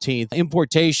July 15th.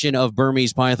 Importation of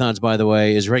Burmese pythons, by the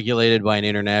way, is regulated by an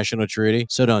international treaty,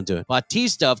 so don't do it.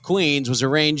 Batista of Queens was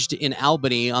arraigned in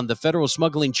Albany on the federal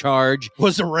smuggling charge.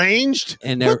 Was arraigned?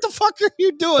 And what the fuck are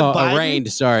you doing, Biden?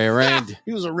 Arraigned.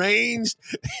 He was arraigned.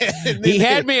 He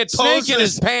had me a snake in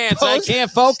his pants. I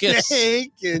can't focus.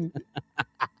 Snake and...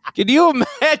 Can you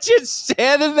imagine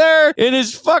standing there and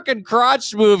his fucking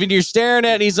crotch move and you're staring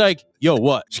at it and he's like, yo,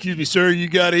 what? Excuse me, sir, you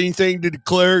got anything to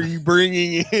declare? Are you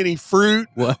bringing any fruit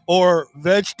or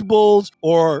vegetables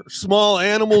or small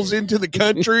animals into the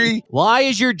country? Why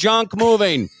is your junk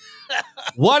moving?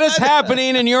 What is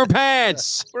happening in your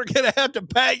pants? We're going to have to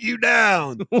pat you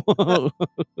down. Good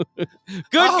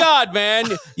God, man.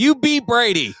 You beat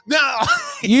Brady. No.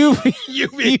 You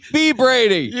beat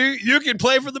Brady. You can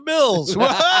play for the Bills. Whoa.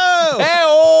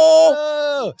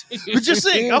 Hey-oh. But just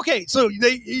think, okay, so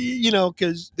they,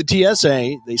 because the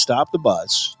TSA, they stop the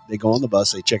bus. They go on the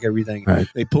bus. They check everything. Right.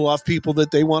 They pull off people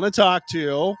that they want to talk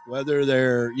to, whether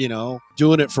they're,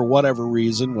 doing it for whatever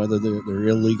reason, whether they're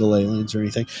illegal aliens or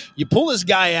anything. You pull this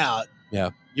guy out.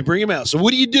 Yeah. You bring him out. So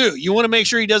what do? You want to make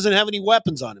sure he doesn't have any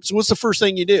weapons on him. So what's the first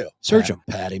thing you do? Search him.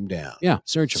 Pat him down. Yeah,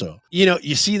 search him. So,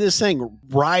 you see this thing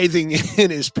writhing in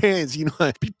his pants. Be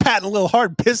patting a little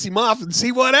hard, piss him off, and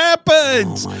see what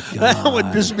happens. Oh, my God. That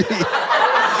would just be...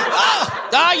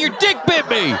 your dick bit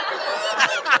me.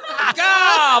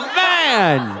 Oh,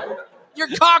 man. Your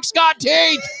cock's got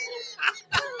teeth.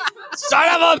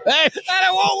 Son of a bitch. And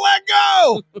it won't let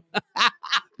go.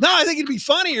 No, I think it'd be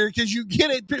funnier because you get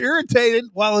it irritated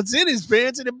while it's in his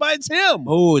pants and it bites him.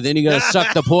 Oh, then you got to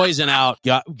suck the poison out.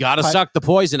 Got to suck the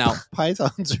poison out.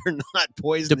 Pythons are not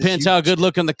poisonous. Depends how good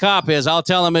looking the cop is. I'll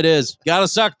tell him it is. Got to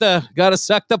suck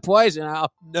the poison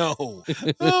out. No.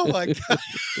 Oh my God.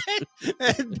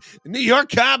 And New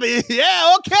York cop.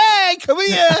 Yeah. Okay. Come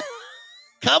here.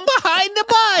 Come behind the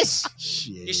bus.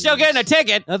 Jeez. You're still getting a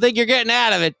ticket. I think you're getting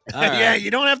out of it. Yeah, you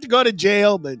don't have to go to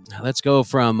jail, but let's go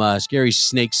from scary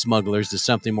snake smugglers to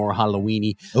something more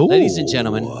Halloween-y. Ladies and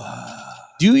gentlemen,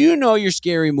 do you know your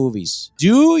scary movies?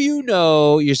 We're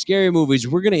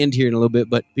going to end here in a little bit,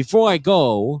 but before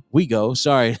we go.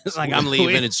 Sorry, it's like I'm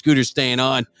leaving and Scooter's staying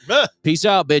on. Peace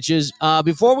out, bitches.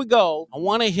 Before we go, I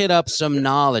want to hit up some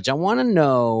knowledge. I want to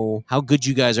know how good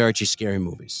you guys are at your scary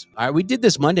movies. All right, we did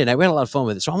this Monday night. We had a lot of fun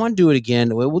with it, so I want to do it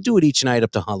again. We'll do it each night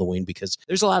up to Halloween because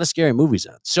there's a lot of scary movies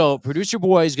out. So producer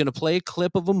boy is going to play a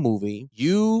clip of a movie.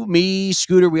 You, me,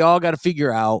 Scooter, we all got to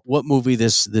figure out what movie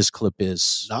this clip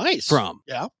is nice from.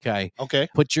 Yeah. Okay. Okay.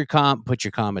 Put your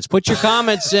comments. Put your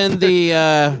comments in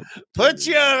the. Put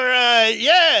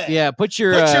your Put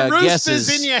your roosters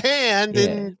guesses in your hand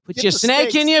and put get your the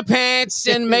snake snakes. in your pants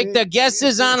and make the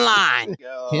guesses online.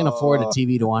 Oh. Can't afford a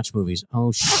TV to watch movies.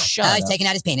 Oh, shut up. taking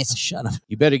out his penis. Shut up.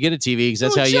 You better get a TV because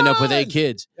that's how you end up with 8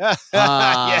 kids.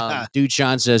 Yeah. Dude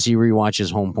Sean says he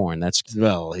rewatches home porn. That's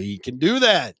Well, he can do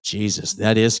that. Jesus.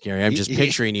 That is scary. I'm just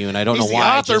picturing you, and I don't know He's why. the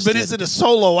I author, just but did. is it a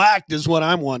solo act is what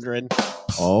I'm wondering.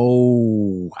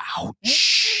 Oh,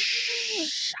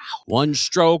 ouch. One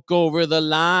stroke over the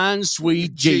line,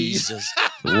 sweet Jesus.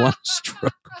 One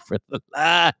stroke over the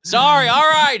line. Sorry. All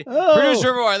right. Oh.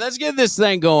 Producer boy, let's get this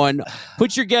thing going.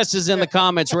 Put your guesses in the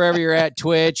comments wherever you're at.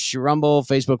 Twitch, Rumble,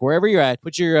 Facebook, wherever you're at.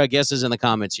 Put your guesses in the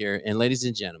comments here. And ladies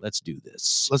and gentlemen, let's do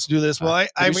this. Let's do this. Well,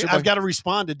 Producer boy. I've got to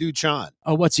respond to Dude Sean.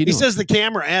 Oh, what's he He doing? says the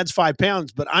camera adds 5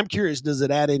 pounds, but I'm curious, does it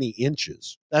add any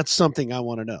inches? That's something I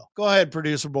want to know. Go ahead,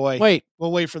 producer boy. Wait.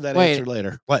 We'll wait for that Wait. answer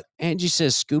later. What? Angie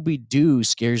says Scooby-Doo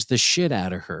scares the shit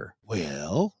out of her.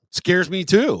 Well, scares me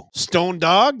too. Stone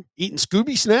dog eating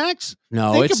Scooby snacks?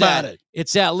 No, Think it's about that. it.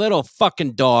 It's that little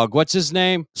fucking dog. What's his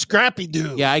name? Scrappy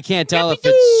Doo. Yeah, I can't tell if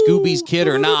it's Scooby's kid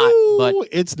or not. But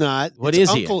it's not. What It's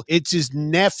is he? uncle. It's his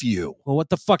nephew. well, what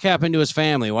the fuck happened to his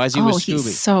family? Why is he with Scooby?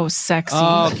 He's so sexy.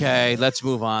 Okay, let's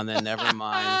move on then. Never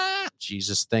mind.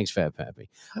 Jesus, thanks, Fat Pappy.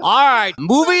 All right,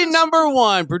 movie number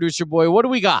 1, producer boy. What do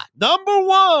we got? Number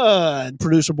 1.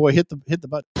 Producer boy, hit the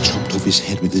button. Chopped off his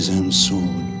head with his own sword.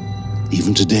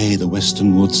 Even today, the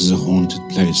Western Woods is a haunted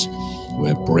place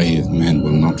where brave men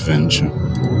will not venture.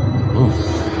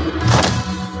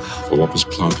 For what was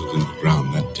planted in the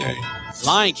ground that day.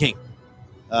 Lion King.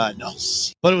 No.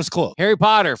 But it was close. Harry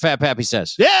Potter, Fat Pappy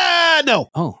says. Yeah, no.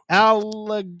 Oh.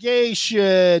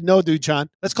 Allegation. No, Dude Sean.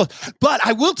 That's close. But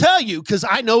I will tell you, because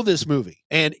I know this movie,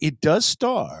 and it does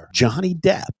star Johnny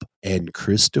Depp and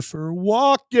Christopher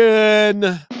Walken.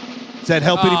 Does that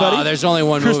help anybody? There's only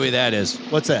one movie that is.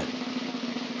 What's that?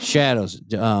 Shadows.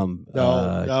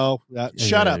 No.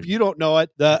 Shut up. You don't know it.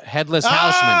 The Headless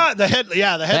Houseman. The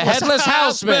Headless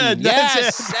Houseman.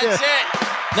 Yes, that's it.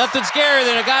 Nothing scarier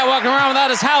than a guy walking around without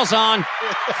his house on.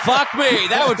 Fuck me.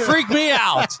 That would freak me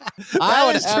out. I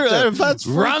would is have true. to That's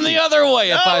run freaky. the other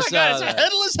way if Oh I my saw God, it's that. a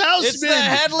Headless Houseman. It's the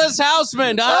Headless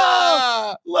Houseman.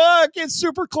 Ah. Look, it's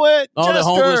Super Clint. All the Jester.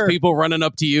 homeless people running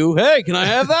up to you. Hey, can I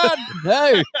have that?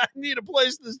 Hey. I need a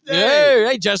place to stay.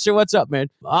 Hey, Jester, what's up, man?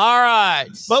 All right.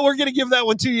 But we're going to give that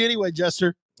one to you anyway,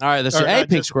 Jester. All right, let's Or, hey, just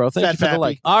Pink Squirrel. Thank Fat you for the Pappy.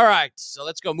 like. All right, so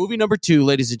let's go. Movie number 2,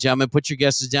 ladies and gentlemen. Put your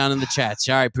guesses down in the chats.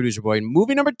 All right, producer boy.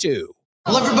 Movie number 2.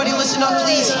 Will everybody listen up,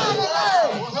 please?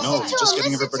 No, he's just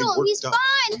getting everybody worked up.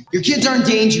 Your kids are in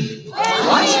danger.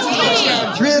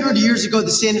 What? 300 years ago, the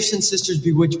Sanderson sisters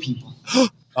bewitched people.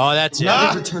 Oh, that's it. Now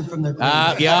they've returned from their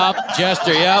grave. Yup,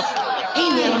 Jester, yup. Hey,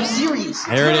 man, I'm serious.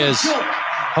 There it is.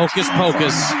 Hocus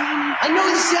pocus. I know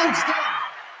this sounds dumb.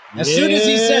 As soon as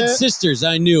he said sisters,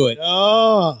 I knew it.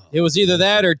 Oh. It was either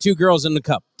that or 2 girls in the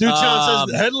cup. Dude John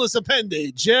says the headless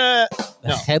appendage. Yeah. The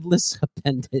No. headless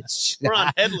appendage. We're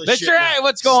on headless That's shit right. now.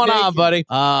 What's going on, Snaky. buddy?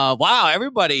 Wow,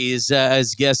 everybody is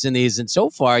guessing these, and so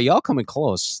far, y'all coming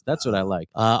close. That's what I like.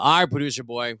 Our producer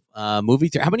boy, movie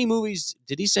 3. How many movies?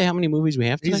 Did he say how many movies we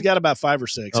have tonight? He's got about 5 or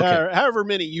 6. Okay. However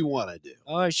many you want to do.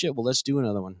 Oh, shit. Well, let's do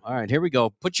another one. All right, here we go.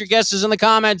 Put your guesses in the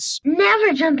comments.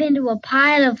 Never jump into a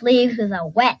pile of leaves with a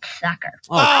wet sucker.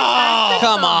 Oh,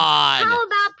 come on. How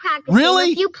about practicing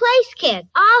Really? a few place kicks?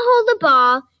 I'll hold the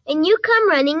ball and you come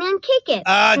running and kick it.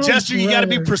 Jester, you got to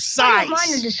be I don't mind precise.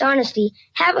 your dishonesty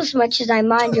half as much as I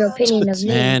mind your opinion of me.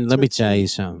 Man, let me tell you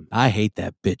something. I hate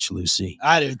that bitch, Lucy.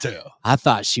 I do too. I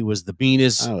thought she was the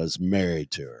meanest. I was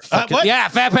married to her. Fucking, What? yeah,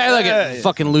 Fat Pat. Look at Yeah.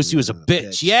 fucking Lucy was a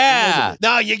bitch. Yeah.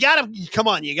 No, you got to come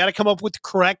on. You got to come up with the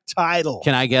correct title.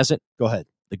 Can I guess it? Go ahead.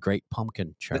 The Great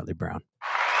Pumpkin, Charlie Brown.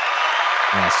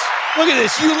 Yes. Look at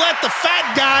this. You let the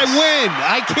fat guy win.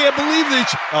 I can't believe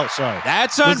this. Oh, sorry.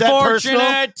 That's Was that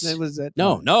unfortunate. personal? Was that?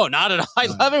 No, not at all. I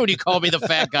love it when you call me the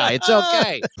fat guy. It's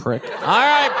okay. Prick. All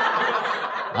right.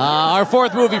 Our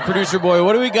 4th movie, producer boy.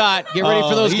 What do we got? Get ready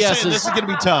for those he's saying guesses. This is going to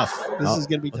be tough. This is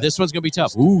going to be tough. This one's going to be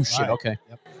tough. Ooh, shit. All right. Okay.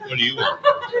 What do you want?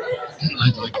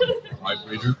 I'd like a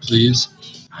vibrator, please.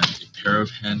 And a pair of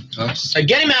handcuffs. Hey,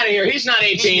 get him out of here. He's not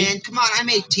 18. Hey, man, come on, I'm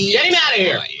 18. Get him out of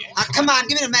here. Come on,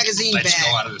 give me the magazine Let's back.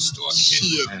 go out of the store.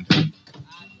 Shit. And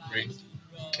ring,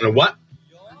 And a what?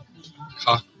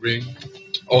 cock ring.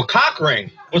 Oh, a cock ring.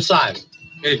 What size?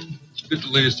 Hey, get the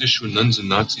latest issue of Nuns and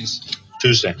Nazis.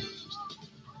 Tuesday.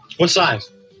 What size?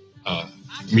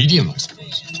 Medium, I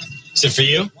suppose. Is it for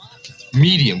you?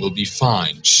 Medium will be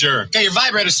fine. Sure. Okay, your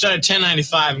vibrator start at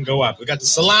 $10.95 and go up. We got the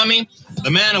salami,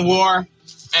 the man of war,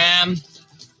 and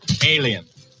alien.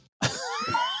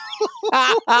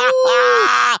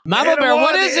 Mama Bear,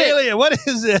 what is it? Alien. What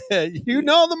is it? You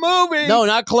know the movie. No,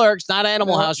 not Clerks, not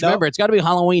Animal House. Remember, it's got to be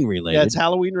Halloween related. Yeah, it's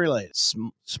Halloween related.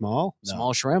 Small? No.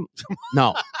 Small shrimp?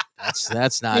 No,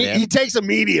 that's not it. He takes a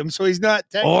medium, so he's not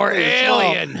Or technically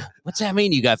alien. small. What's that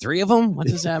mean? You got 3 of them? What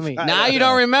does that mean? I Now don't you know.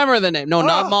 don't remember the name. No,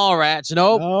 not Mallrats.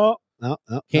 Nope. No.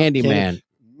 Candyman.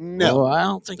 No. Oh, I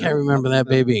don't think I remember that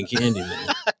baby in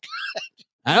Candyman.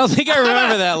 I don't think I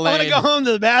remember that I'm going lady. to go home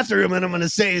to the bathroom and I'm going to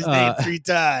say his name 3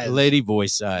 times. Lady boy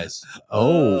size.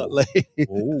 Oh.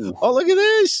 Oh, look at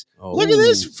this. Oh. Look at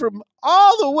this from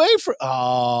all the way from.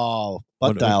 Oh,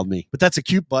 butt dialed me. But that's a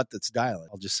cute butt that's dialing.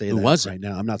 I'll just say Who that was right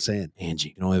now. I'm not saying.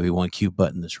 Angie, can only be one cute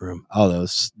butt in this room. Oh,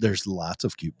 there's lots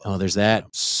of cute butts. Oh, there's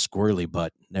that squirrely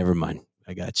butt. Never mind.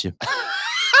 I got you.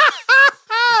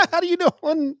 How do you know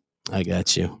one I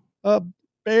got you.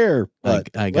 bear butt?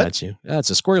 I got you. That's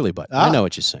a squirrely butt. Ah. I know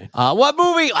what you're saying. What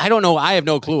movie? I don't know. I have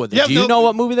no clue what this. Do you know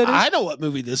what movie that is? I know what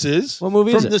movie this is. What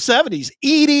movie is From it? the 70s.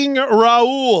 Eating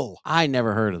Raoul. I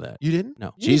never heard of that. You didn't?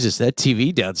 No. Jesus, that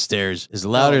TV downstairs is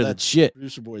louder than shit.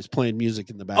 Producer boy is playing music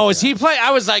in the back. Oh, is he playing?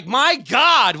 I was like, my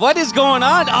God, what is going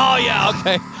on? Oh, yeah,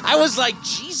 okay. I was like,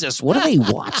 Jesus, what are they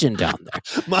watching down there?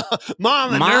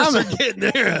 Mom and nurse are getting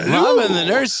there. Mom and the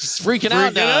nurse is freaking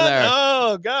out down there.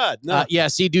 Oh, God. No. Yeah,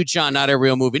 see, Duchan, not a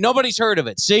real movie. Nobody's heard of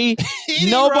it. See?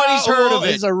 Nobody's heard of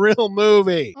it. It's a real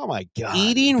movie. Oh, my God.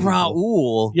 Eating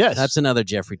Raoul. Yes. That's another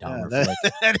Jeffrey Dahmer flick.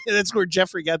 That's where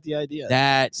Jeffrey got the idea.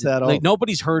 That's that like old.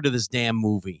 nobody's heard of this damn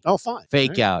movie. Oh, fine.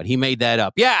 Fake Right. out. He made that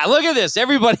up. Yeah, look at this.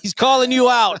 Everybody's calling you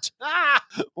out.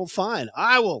 Well, fine.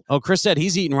 I will. Oh, Chris said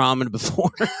he's eaten ramen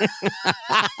before.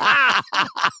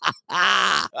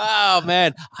 Oh,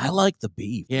 man. I like the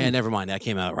beef. Yeah, never mind. That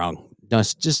came out wrong. No,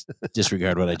 just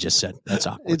disregard what I just said. That's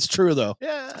awkward. It's true, though.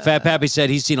 Yeah. Fat Pappy said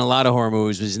he's seen a lot of horror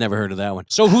movies, but he's never heard of that one.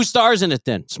 So who stars in it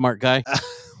then? Smart guy?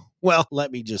 Well,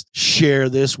 let me just share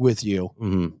this with you.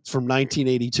 Mm-hmm. It's from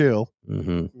 1982.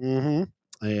 Mm-hmm. Mm-hmm.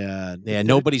 And Yeah,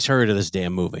 nobody's heard of this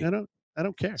damn movie. I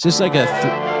don't care. It's just like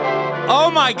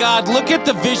oh my God, look at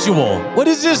the visual. What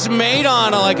is this made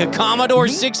on? Like a Commodore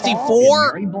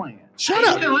 64? Shut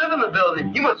up. You still live in the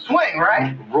building. You must swing,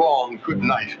 right? Wrong. Good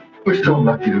night. We're still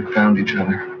lucky to have found each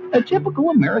other. A typical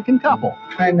American couple.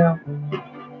 I know.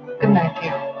 Good night,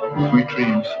 dear. Sweet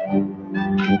dreams.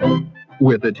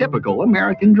 With a typical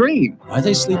American dream. Why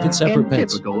they sleep in separate and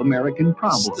beds? typical American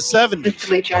problems. It's the 70s. Mr.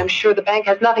 Leach, I'm sure the bank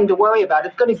has nothing to worry about.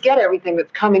 It's going to get everything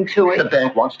that's coming to it. The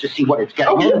bank wants to see what it's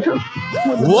getting into.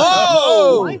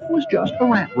 Whoa! Life was just a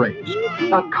rat race.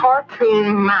 A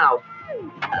cartoon mouse.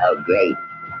 Oh, great.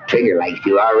 Trigger likes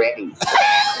you already.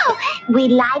 We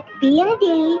like B&D,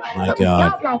 My but we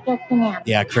God. don't like S&M.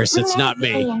 Yeah, Chris, We it's like not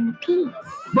me. A&P.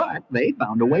 But they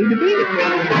found a way to beat it.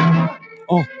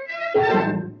 Oh.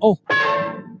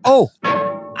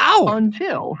 Ow!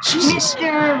 Until Jesus.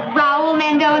 Mr. Raul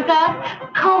Mendoza,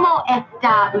 como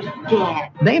está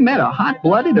usted? they met a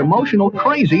hot-blooded, emotional,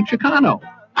 crazy Chicano.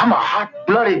 I'm a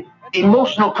hot-blooded,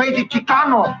 emotional, crazy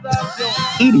Chicano.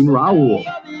 Eating Raoul.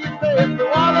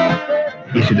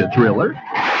 Is it a thriller?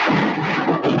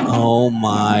 Oh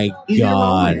my Is it a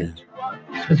God. romance?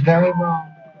 This was very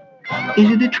wrong. Is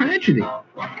it a tragedy?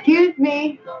 Excuse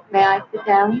me, may I sit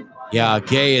down? Yeah,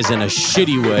 gay is in a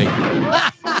shitty way.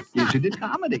 Is it a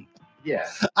comedy?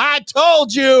 Yes. I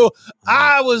told you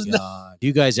I was not. God.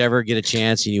 You guys ever get a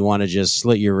chance and you want to just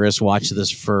slit your wrist, watch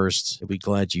this first. You'll be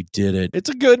glad you did it. It's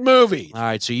a good movie. All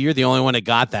right, so you're the only one that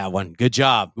got that one. Good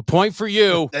job. Point for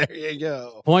you. There you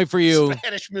go. Point for you.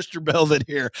 Spanish Mr. Belvin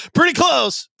here. Pretty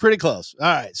close. Pretty close. All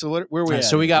right. So where we at?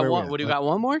 So we got Where one. at? What do you got?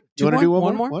 One more? You want to do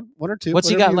one more? more? One or two? What's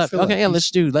he Whatever got you left? feel Okay, like. yeah,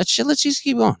 let's just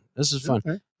keep going. This is fun.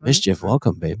 Okay. Mischief,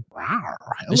 welcome, babe. Wow.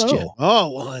 Mischief. Hello.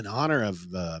 Oh, well, in honor of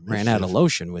Ran out of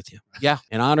lotion with you. Yeah,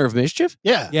 in honor of Mischief?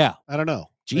 Yeah. Yeah. I don't know.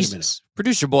 Wait a minute. Jesus.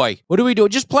 Producer boy, what do we do?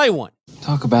 Just play one.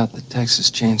 Talk about the Texas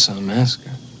Chainsaw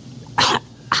Massacre.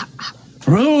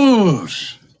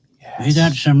 Rules. We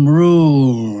got some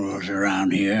rules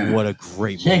around here. What a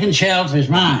great movie. Second shelf is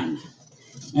mine.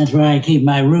 That's where I keep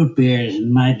my root beers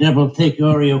and my double thick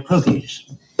Oreo cookies.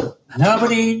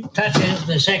 Nobody touches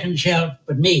the second shelf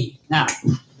but me. Now,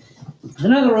 there's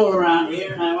another rule around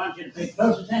here, and I want you to pay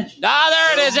close attention. Ah,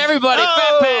 there it is, everybody.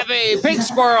 Oh. Fat Pappy, Pink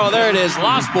Squirrel. There it is.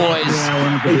 Lost Boys.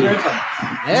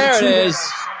 There it is.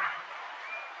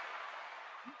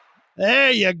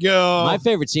 There you go. My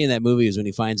favorite scene in that movie is when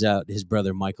he finds out his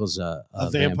brother Michael's a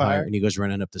vampire, and he goes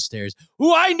running up the stairs.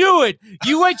 Ooh, I knew it.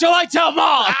 You wait till I tell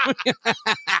Mom.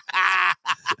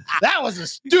 That was a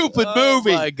stupid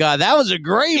movie. Oh, my God. That was a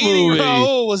great Eating movie.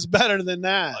 Raoul was better than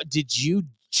that. Did you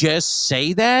just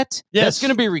say that? Yes. That's going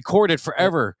to be recorded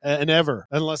forever and ever,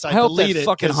 unless I hope delete that it.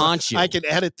 fucking 'cause haunts you. I can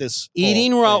edit this.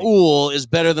 Eating whole thing. Raul is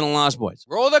better than a Lost Boys.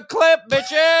 Roll the clip,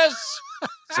 bitches.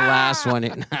 It's the last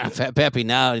one. Fat Peppy,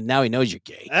 now he knows you're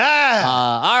gay.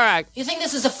 All right. You think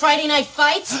this is a Friday night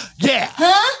fight? Yeah.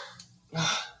 Huh?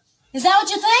 Is that what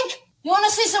you think? You want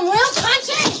to see some real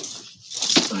punching?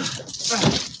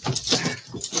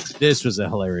 This was a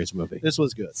hilarious movie. This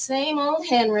was good. Same old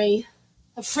Henry.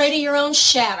 Afraid of your own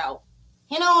shadow.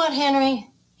 You know what, Henry?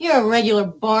 You're a regular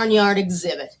barnyard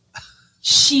exhibit.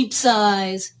 Sheep's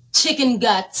eyes, chicken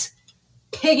guts,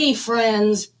 piggy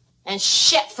friends, and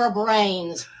shit for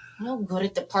brains. No good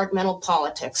at departmental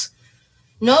politics.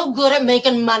 No good at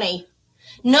making money.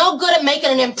 No good at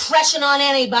making an impression on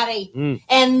anybody.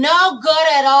 And no good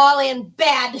at all in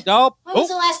bed. Nope. When was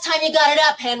the last time you got it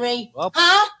up, Henry?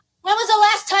 Huh? When was the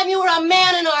last time you were a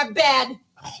man in our bed?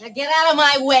 Now get out of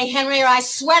my way, Henry, or I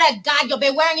swear to God you'll be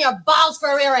wearing your balls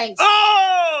for earrings.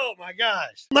 Oh, my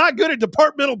gosh. Not good at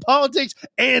departmental politics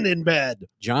and in bed.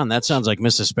 John, that sounds like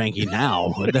Mrs. Spanky now.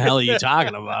 What the hell are you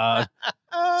talking about?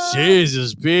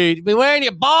 Jesus, Pete. Be wearing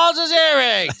your balls as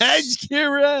earrings. That's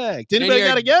correct. Anybody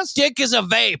got a guess? Dick is a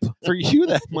vape. For you,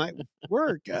 that might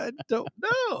work. I don't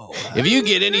know. If you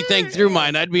get anything through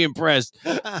mine, I'd be impressed.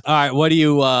 All right, what do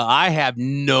you, I have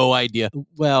no idea.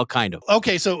 Well, kind of.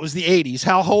 Okay, so it was the 80s.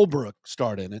 Hal Holbrook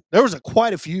starred in it. There was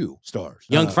quite a few stars.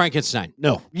 Young Frankenstein.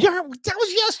 No. Yeah, that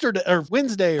was yesterday or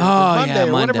Wednesday or Monday, Monday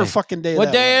or whatever fucking day What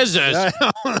that day was. is this?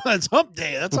 It's hump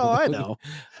day. That's all I know.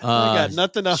 I got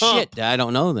nothing to hump. Shit, I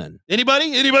don't know then.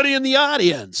 Anybody in the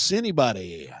audience?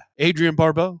 Anybody? Adrienne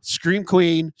Barbeau, Scream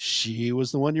Queen. She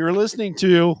was the one you were listening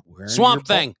to. Swamp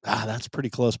Thing. That's pretty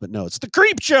close, but no, it's the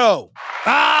Creep Show.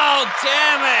 Oh,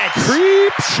 damn it.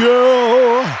 Creep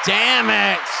Show. Damn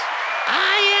it.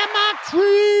 I am a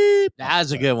creep.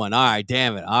 That's a good one. All right,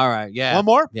 damn it. All right, yeah. One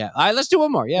more? Yeah. All right, let's do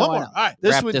one more. Yeah, One why more. not? All right.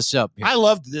 Wrap this up here. I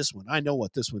loved this one. I know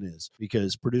what this one is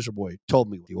because Producer Boy told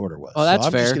me what the order was. Oh, that's so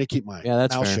I'm fair. just going to keep my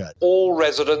mouth shut. All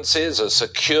residences are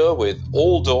secure with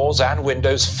all doors and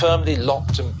windows firmly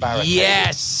locked and barricaded.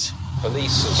 Yes.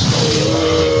 Police are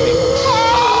slowly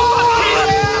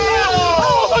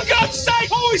Oh, for God's sake!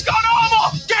 Oh, he's got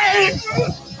armor! Get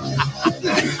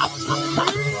him!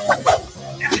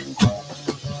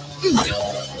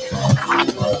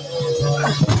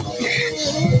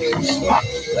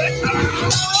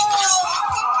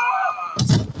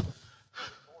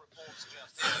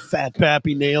 Fat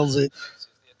Pappy nails it.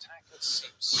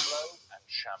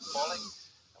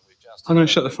 I'm going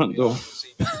to shut the front door.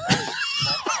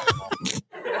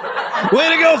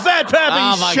 Way to go, Fat Pappy.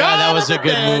 Oh, my God, that was a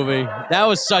good movie. That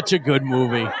was such a good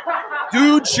movie.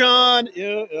 Dude, Sean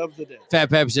of the day. Fat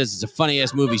Pappy says it's a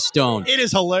funny-ass movie, Stone. It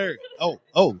is hilarious.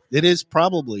 Oh, it is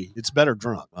probably. It's better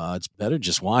drunk. It's better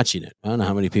just watching it. I don't know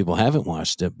how many people haven't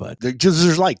watched it, but Because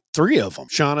there's like 3 of them.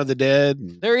 Shaun of the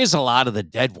Dead. there is a lot of the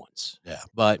dead ones. Yeah.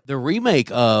 But the remake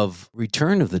of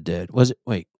Return of the Dead, was it?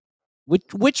 Wait.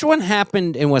 Which one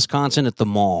happened in Wisconsin at the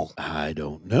mall? I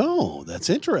don't know. That's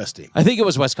interesting. I think it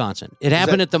was Wisconsin. It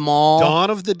happened at the mall. Dawn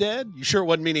of the Dead? You sure it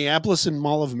wasn't Minneapolis and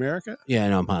Mall of America? Yeah,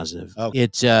 no, I'm positive. Okay.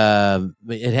 It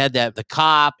had the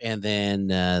cop, and then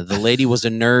the lady was a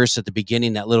nurse at the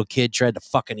beginning. That little kid tried to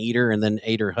fucking eat her, and then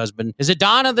ate her husband. Is it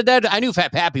Dawn of the Dead? I knew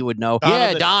Fat Pappy would know.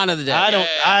 Dawn of the Dead.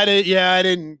 I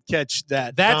didn't catch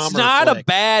that. That's Dahmer not flick. a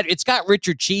bad. It's got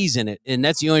Richard Cheese in it, and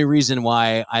that's the only reason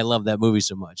why I love that movie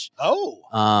so much. Oh.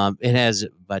 It has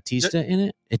Batista in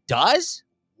it. It does?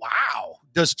 Wow.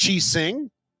 Does Cheese sing?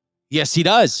 Yes, he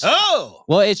does. Oh.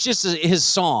 Well, it's just his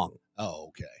song. Oh,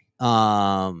 okay.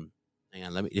 Hang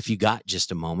on, if you got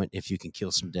just a moment, if you can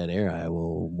kill some dead air, I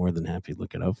will more than happy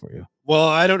look it up for you. Well,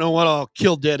 I don't know what I'll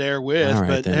kill dead air with, All right,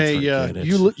 but then, hey, forget it.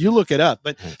 you look it up.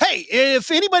 But hey, if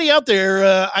anybody out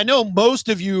there, I know most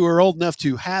of you are old enough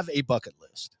to have a bucket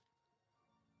list.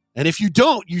 And if you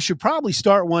don't, you should probably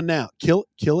start one now. Kill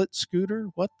it, Scooter.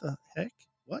 What the heck?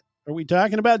 What are we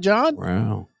talking about, John?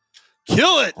 Wow.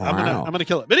 Kill it. Wow. I'm gonna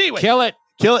kill it. But anyway, Kill it.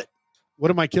 What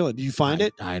am I killing? Do you find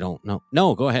it? I don't know.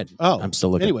 No, go ahead. Oh, I'm still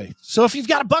looking. Anyway, so if you've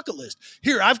got a bucket list,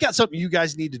 here I've got something you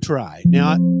guys need to try.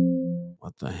 Now,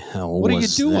 what the hell? What are you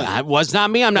was doing? That? It was not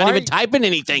me. I'm not Why even are you- typing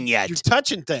anything yet. you're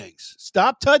touching things.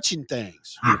 Stop touching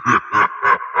things.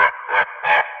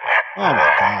 Oh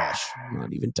my gosh. I'm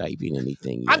not even typing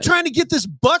anything yet. I'm trying to get this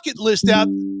bucket list out.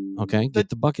 Okay, get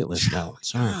the bucket list out.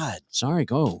 Sorry. God. Sorry,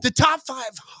 go. The top 5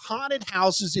 haunted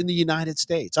houses in the United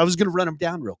States. I was going to run them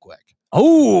down real quick.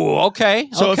 Oh, okay.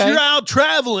 So okay. if you're out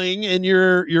traveling and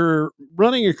you're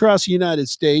running across the United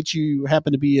States, you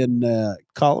happen to be in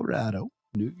Colorado,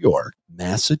 New York,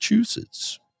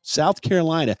 Massachusetts, South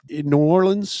Carolina. In New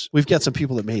Orleans, we've got some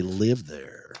people that may live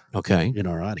there. Okay. In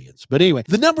our audience. But anyway,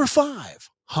 the number 5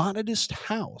 hauntedest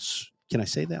house. Can I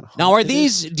say that? Now, are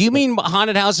these, do you mean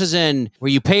haunted houses in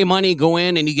where you pay money, go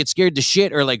in, and you get scared to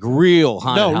shit, or like real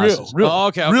haunted houses? Real. Oh,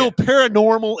 okay. Real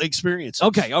paranormal experiences.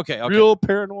 Okay. Real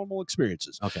paranormal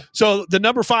experiences. Okay. So the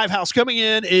number 5 house coming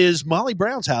in is Molly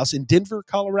Brown's house in Denver,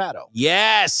 Colorado.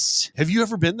 Yes. Have you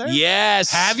ever been there?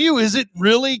 Yes. Have you? Is it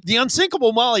really the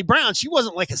unsinkable Molly Brown? She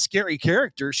wasn't like a scary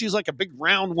character. She's like a big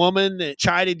round woman that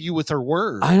chided you with her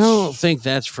words. I don't think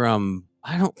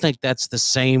that's the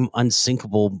same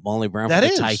unsinkable Molly Brown from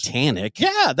the Titanic.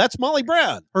 Yeah, that's Molly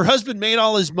Brown. Her husband made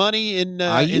all his money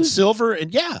in silver,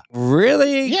 and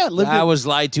really? Yeah, I was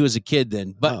lied to as a kid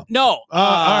then, but no. All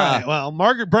right. Well,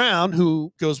 Margaret Brown,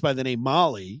 who goes by the name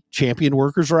Molly, championed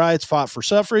workers' rights, fought for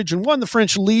suffrage, and won the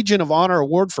French Legion of Honor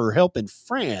Award for her help in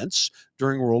France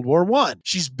during World War I.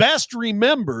 She's best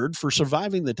remembered for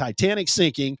surviving the Titanic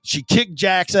sinking. She kicked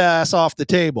Jack's ass off the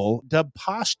table, dubbed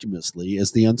posthumously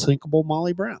as the unsinkable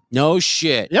Molly Brown. No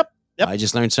shit. Yep. I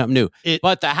just learned something new.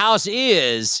 But the house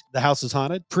is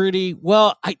haunted? Pretty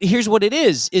well. Here's what it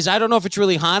is I don't know if it's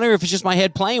really haunted or if it's just my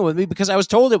head playing with me because I was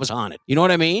told it was haunted. You know what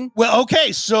I mean? Well,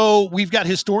 okay. So we've got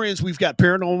historians, we've got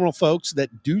paranormal folks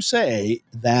that do say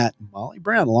that Molly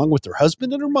Brown, along with her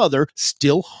husband and her mother,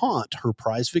 still haunt her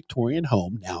prized Victorian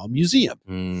home, now a museum.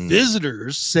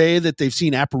 Visitors say that they've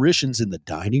seen apparitions in the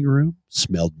dining room,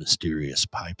 smelled mysterious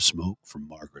pipe smoke from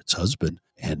Margaret's husband,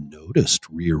 and noticed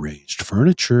rearranged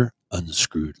furniture,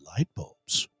 unscrewed light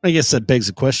bulbs. I guess that begs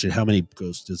the question, how many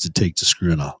ghosts does it take to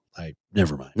screw in a light?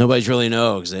 Never mind. Nobody's really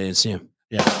know because they didn't see him.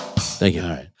 Yeah. Thank you. All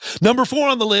right. Number 4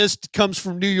 on the list comes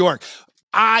from New York.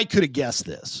 I could have guessed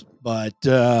this, but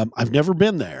I've never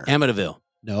been there. Amityville.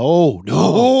 No.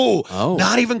 Oh.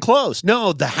 Not even close.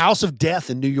 No, the House of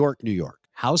Death in New York, New York.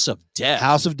 House of Death.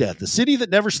 House of Death. The city that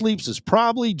never sleeps is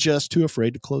probably just too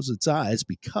afraid to close its eyes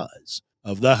because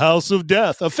of the House of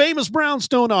Death. A famous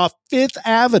brownstone off 5th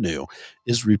Avenue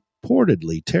is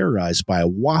reportedly terrorized by a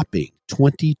whopping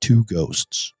 22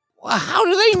 ghosts. Well, how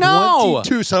do they know?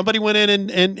 22. Somebody went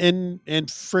in and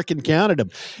frickin' counted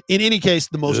them. In any case,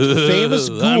 the most famous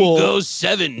ghoul. Ghost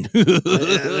 7.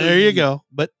 There you go.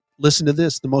 But listen to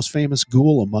this. The most famous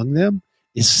ghoul among them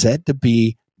is said to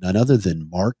be none other than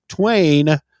Mark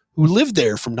Twain, who lived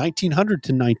there from 1900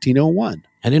 to 1901.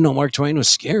 I didn't know Mark Twain was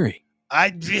scary.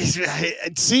 I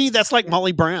see. That's like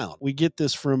Molly Brown. We get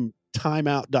this from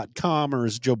timeout.com or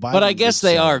as Joe Biden. But I guess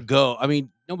they are I mean,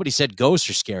 nobody said ghosts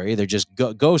are scary. They're just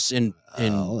ghosts and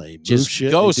just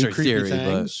shit. ghosts They do are creepy theory.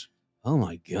 things. But oh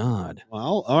my God.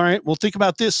 Well, all right. Well, think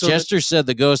about this. Chester said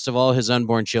the ghost of all his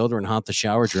unborn children haunt the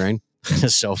shower drain.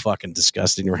 It's so fucking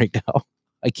disgusting right now.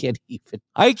 I can't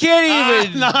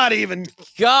even. Not even.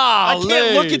 God, I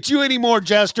can't look at you anymore,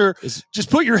 Jester.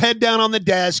 Just put your head down on the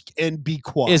desk and be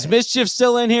quiet. Is Mischief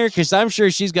still in here? Because I'm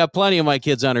sure she's got plenty of my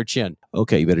kids on her chin.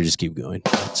 Okay, you better just keep going.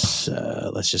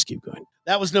 Let's just keep going.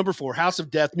 That was number 4, House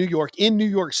of Death, New York, in New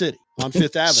York City on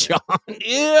 5th Avenue.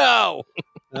 John,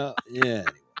 ew. Yeah.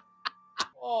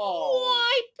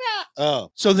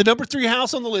 So the number 3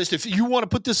 house on the list, if you want to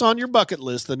put this on your bucket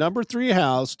list, the number 3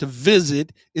 house to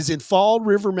visit is in Fall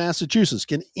River, Massachusetts.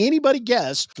 Can anybody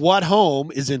guess what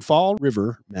home is in Fall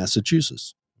River,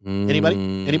 Massachusetts?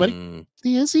 Anybody?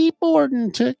 Lizzie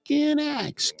Borden took an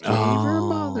axe, gave her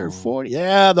mother 40.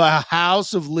 Yeah, the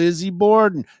house of Lizzie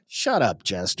Borden. Shut up,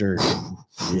 Jester.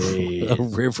 A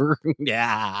river?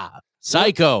 Yeah.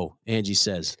 Psycho, Angie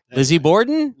says. Lizzie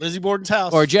Borden? Lizzie Borden's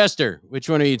house. Or Jester? Which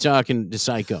one are you talking to,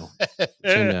 Psycho?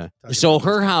 So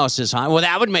her house is haunted. Well,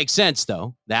 that would make sense,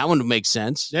 though. That one would make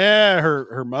sense. Yeah,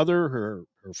 her mother, her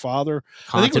father.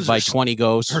 Haunted by 20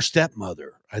 ghosts. Her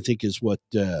stepmother, I think, is what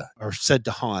are said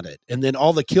to haunt it. And then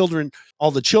all the children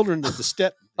that the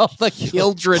step... The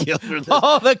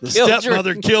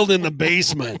stepmother killed in the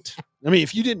basement. I mean,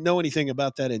 if you didn't know anything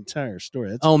about that entire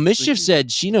story. Mischief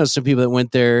said she knows some people that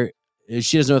went there.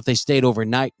 She doesn't know if they stayed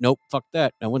overnight. Nope, fuck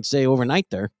that. I wouldn't stay overnight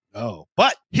there. Oh,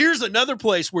 but here's another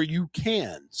place where you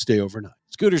can stay overnight.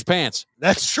 Scooter's Pants.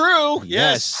 That's true.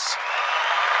 Yes.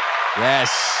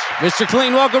 Mr.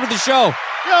 Clean, welcome to the show.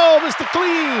 Yo, Mr.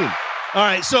 Clean. All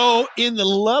right, so in the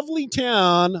lovely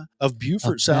town of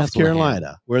Beaufort, South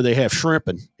Carolina, where they have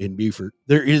shrimping in Beaufort,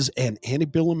 there is an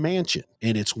antebellum mansion,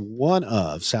 and it's one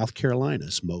of South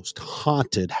Carolina's most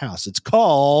haunted house. It's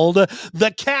called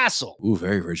The Castle. Ooh,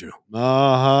 very original.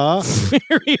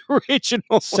 Very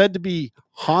original. Said to be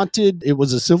haunted. It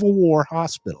was a Civil War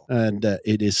hospital, and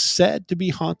it is said to be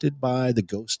haunted by the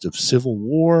ghost of Civil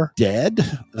War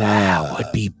dead. That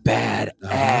would be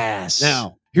badass.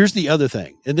 Now, Here's the other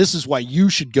thing, and this is why you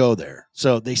should go there.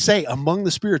 So they say among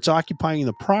the spirits occupying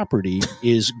the property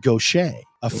is Gaucher,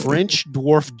 a French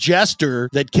dwarf jester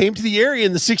that came to the area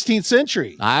in the 16th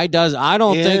century. I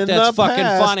don't think that's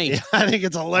fucking funny. I think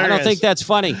it's hilarious. I don't think that's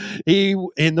funny.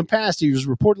 In the past, he was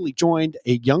reportedly joined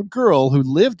a young girl who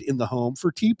lived in the home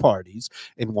for tea parties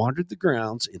and wandered the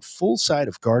grounds in full sight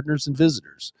of gardeners and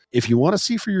visitors. If you want to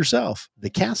see for yourself, the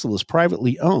castle is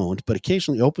privately owned, but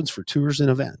occasionally opens for tours and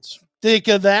events. Think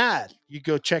of that. You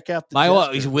go check out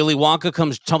the Willy Wonka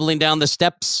comes tumbling down the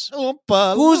steps.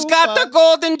 Oompa, Who's got the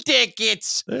golden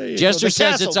tickets? There Jester go.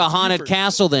 says it's a haunted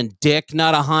castle, then dick,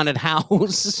 not a haunted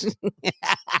house.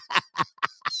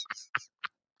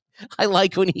 I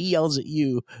like when he yells at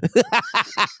you.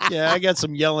 Yeah, I got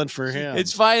some yelling for him.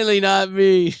 It's finally not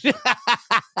me.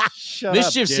 Shut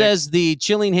Mischief up, Dick. says the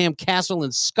Chillingham Castle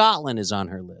in Scotland is on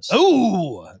her list.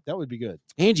 Oh, that would be good.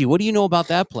 Angie, what do you know about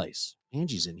that place?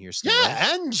 Angie's in here still. Yeah,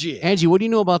 right? Angie. Angie, what do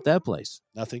you know about that place?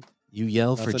 Nothing. You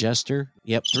yell for Jester?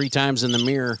 Yep, 3 times in the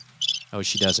mirror. Oh,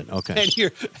 she doesn't. Okay.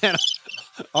 And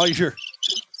all your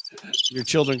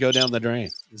children go down the drain.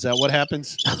 Is that what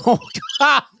happens? Oh,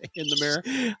 God. In the mirror?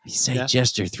 You say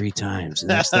Jester 3 times.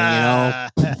 Next thing you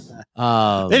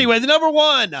know. Anyway, the number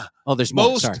one. Oh, there's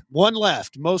more. Sorry. One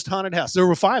left. Most haunted house. There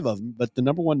were 5 of them, but the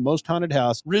number one most haunted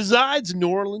house resides in New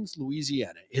Orleans,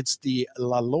 Louisiana. It's the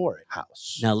La Lore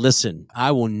house. Now, listen,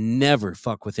 I will never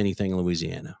fuck with anything in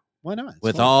Louisiana. Why not?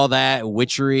 With all that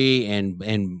witchery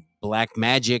and black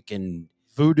magic and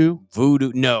voodoo.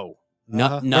 No.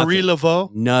 Nothing. Marie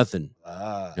Laveau? Nothing.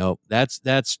 Nope. That's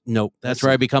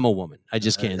where I become a woman. I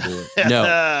just can't do it.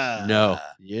 No.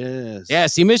 Yes. Yeah,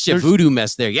 see, Mischief voodoo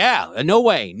mess there. Yeah. No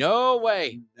way.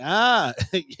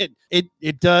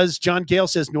 It does. John Gale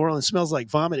says New Orleans smells like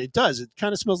vomit. It does. It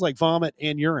kind of smells like vomit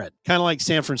and urine. Kind of like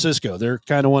San Francisco. They're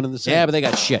kind of one and the same. Yeah, but they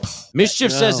got shit.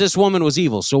 Mischief says this woman was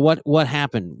evil. So what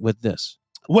happened with this?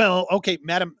 Well, okay,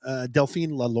 Madame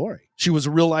Delphine Lalaurie. She was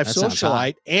a real-life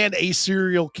socialite and a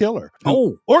serial killer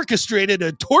who orchestrated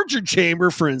a torture chamber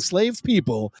for enslaved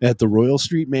people at the Royal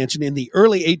Street Mansion in the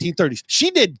early 1830s. She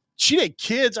did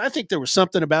kids. I think there was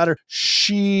something about her.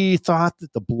 She thought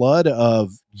that the blood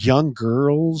of young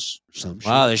girls or something.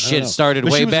 Wow, this shit started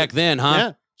way back then, huh?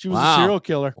 Yeah, she was a serial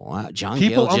killer. Wow, John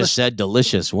Gale just said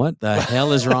delicious. What the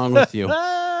hell is wrong with you?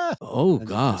 Oh,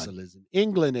 God.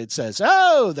 England, it says.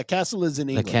 Oh, the castle is in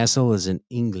England. The castle is in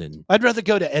England. I'd rather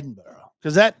go to Edinburgh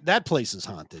because that place is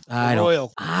haunted. I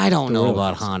don't know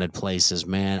about haunted places,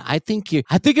 man. I think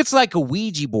it's like a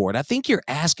Ouija board. I think you're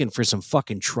asking for some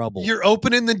fucking trouble. You're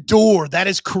opening the door. That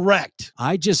is correct.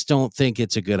 I just don't think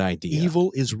it's a good idea.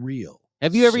 Evil is real.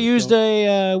 Have you ever used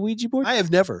a Ouija board? I have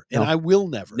never, and I will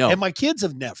never. No. And my kids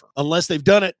have never, unless they've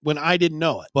done it when I didn't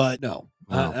know it. But no.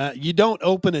 You don't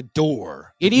open a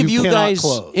door. Any of you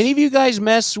guys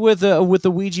mess with the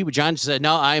Ouija board? John said,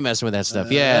 "No, I ain't messing with that stuff."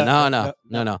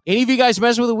 No. Any of you guys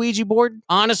mess with a Ouija board?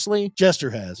 Honestly, Jester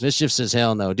has. Mischief says,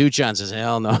 "Hell no." Duchan says,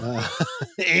 "Hell no."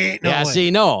 Ain't no way.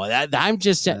 See, no. I'm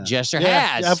just Jester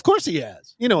has. Yeah, of course he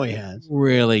has. You know he has.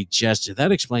 Really, Jester.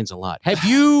 That explains a lot. Have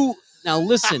you? Now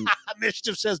listen.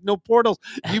 Mischief says no portals.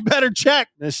 You better check,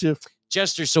 Mischief.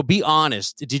 Jester, so be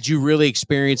honest. Did you really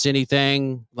experience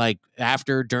anything like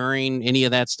after, during, any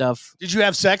of that stuff? Did you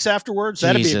have sex afterwards?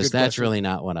 That'd be a good that's question. really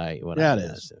not what I. That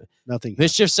is nothing.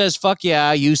 Mischief says, "Fuck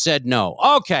yeah." You said no.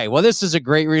 Okay, well, this is a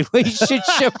great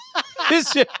relationship.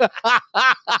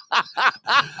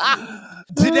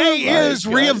 Today is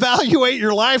reevaluate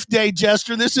your life day,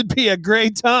 Jester. This would be a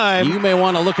great time. You may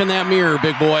want to look in that mirror,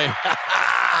 big boy.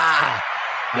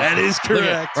 That is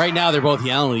correct. Right now, they're both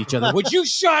yelling at each other. Would you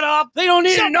shut up? They don't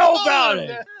need to know about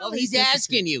it. Well, he's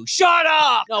asking you. Shut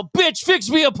up. Now, bitch, fix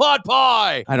me a pot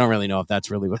pie. I don't really know if that's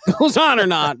really what goes on or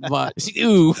not, but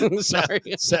ooh, sorry.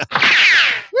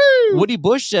 Woody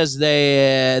Bush says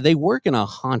they work in a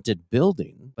haunted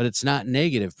building, but it's not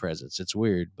negative presence. It's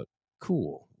weird, but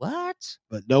cool. What?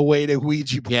 But no way to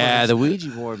Ouija board. Yeah, the Ouija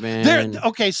board, man.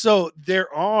 So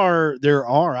there are,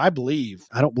 I believe,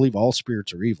 I don't believe all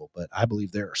spirits are evil, but I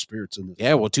believe there are spirits in this.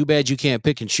 Yeah, well, too bad you can't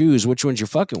pick and choose which ones you're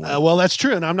fucking with. Well, that's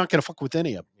true, and I'm not going to fuck with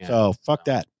any of them. Yeah. So fuck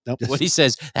that. Nope. What he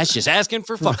says, that's just asking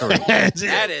for fuckery.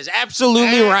 That is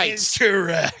absolutely right. Is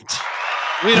correct.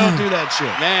 We don't do that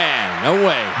shit. Man, no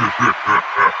way.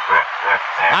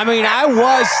 I mean, I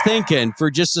was thinking for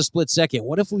just a split second,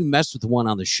 what if we messed with the one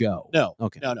on the show? No.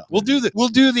 Okay. No. We'll do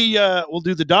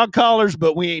the dog collars,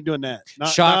 but we ain't doing that.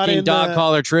 Shocking dog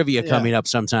collar trivia coming up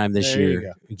sometime this There you year.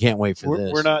 go. You can't wait for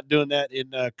this. We're not doing that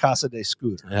in Casa de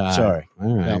Scooter. Sorry.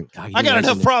 All right. No. God, I got enough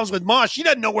imagine problems with Ma. She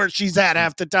doesn't know where she's at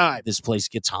half the time. this place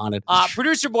gets haunted.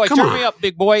 Producer boy, Come turn on. me up,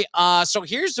 big boy. So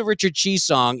here's the Richard Cheese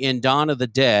song in Dawn of the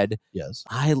Dead. Yes.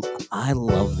 I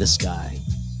love this guy.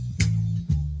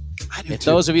 I do If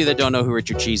too. those of you that don't know who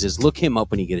Richard Cheese is, look him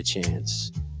up when you get a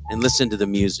chance and listen to the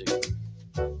music.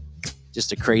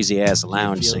 Just a crazy ass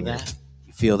lounge feel singer. that?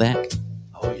 You feel that?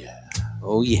 Oh, yeah.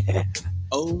 Oh yeah.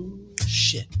 Oh,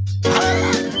 shit.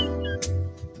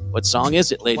 What song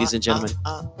is it, ladies and gentlemen?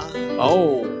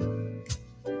 Oh.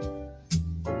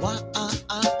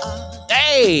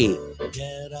 Hey!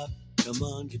 Get up, come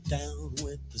on, get down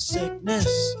with the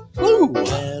sickness. Ooh.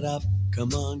 Get up,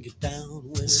 come on, get down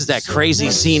with This is that crazy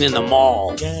scene in the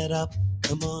mall. Get up,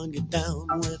 come on, get down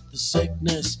with the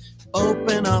sickness.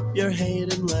 Open up your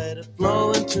hate and let it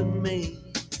flow into me.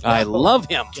 I love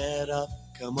him. Get up,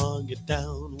 come on, get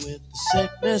down with the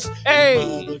sickness.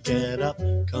 Hey! Mother, get up,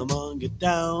 come on, get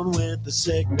down with the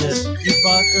sickness. You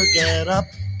fucker, get up,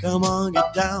 come on,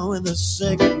 get down with the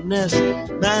sickness.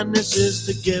 Madness is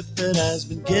the gift that has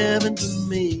been given to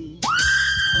me.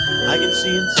 I can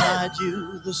see inside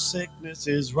you the sickness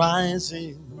is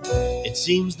rising. It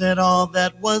seems that all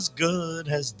that was good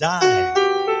has died.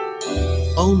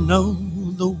 Oh no,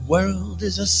 the world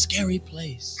is a scary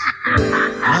place.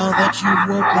 Now that you've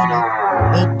woken up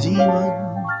the demon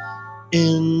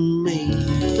in me.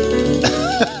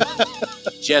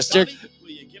 Jester.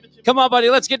 Come on, buddy.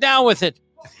 Let's get down with it.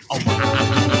 Get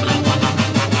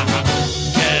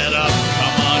up,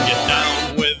 come on, get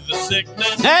down with the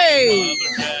sickness. Hey!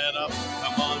 Get up,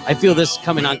 come on. I feel this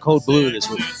coming on Code Blue this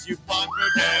week. You fucker,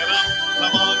 get up,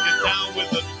 come on, get down with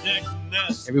the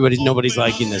sickness. Nobody's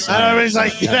liking this. Everybody's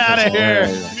like, get out of here.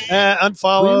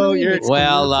 Unfollow. You're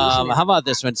Well, how about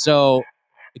this one? So,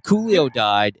 Coolio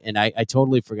died, and I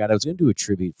totally forgot. I was going to do a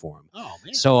tribute for him. Oh,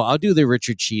 man. So, I'll do the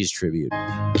Richard Cheese tribute.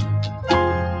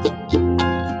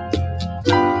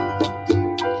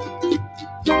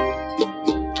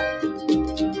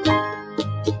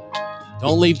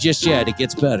 Don't leave just yet. It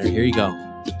gets better. Here you go.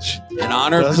 In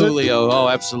honor of Does it? Coolio. Oh,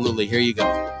 absolutely. Here you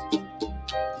go.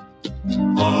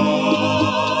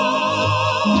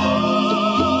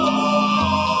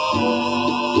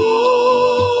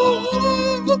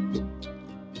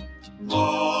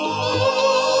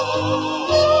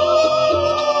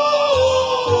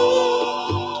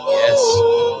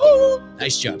 Yes.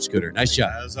 Nice job, Scooter. Nice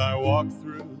job. As I walk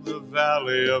through the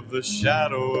valley of the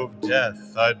shadow of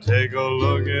death, I take a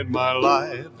look at my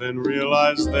life and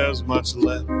realize there's much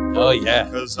left. Oh, yeah.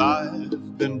 Cause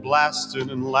I've been blasting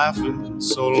and laughing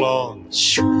so long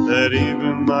that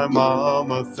even my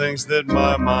mama thinks that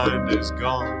my mind is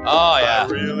gone. Oh, yeah. I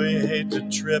really hate to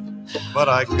trip, but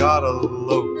I gotta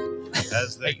look.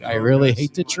 I really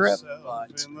hate to trip.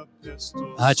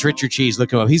 It's Richard Cheese.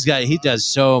 Look him up. He does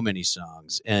so many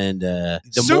songs, and the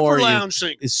Super more lounge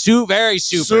sing. very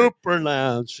super. Super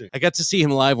lounge sing. I got to see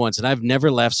him live once, and I've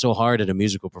never laughed so hard at a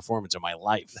musical performance in my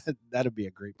life. That'd be a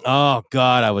great one. Oh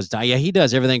God, I was dying. Yeah, he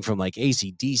does everything from like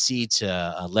AC/DC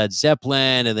to Led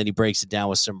Zeppelin, and then he breaks it down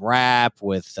with some rap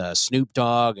with Snoop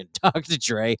Dogg and Dr.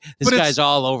 Dre. This But guy's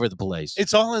all over the place.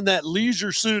 It's all in that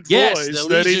Leisure Suit Yes, voice the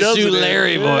that he Leisure does Suit it in.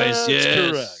 Larry voice. That's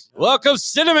Yes. correct. Welcome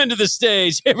Cinnamon to the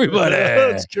stage, everybody.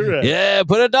 That's correct. Yeah,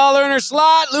 put $1 in her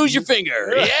slot, lose your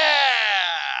finger. Yeah.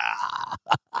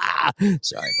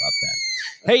 Sorry about that.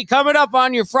 Hey, coming up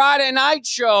on your Friday night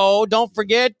show, don't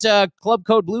forget Club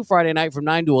Code Blue Friday night from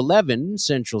 9 to 11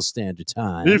 Central Standard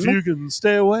Time. If you can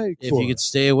stay awake. If you could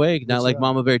stay awake, not like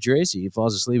Mama Bear Tracy, he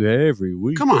falls asleep every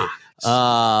week. Come on.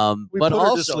 We but put her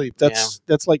also, to sleep.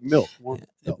 That's like milk. Warm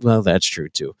milk. well, that's true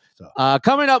too.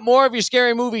 Coming up, more of your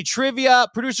scary movie trivia.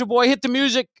 Producer boy, hit the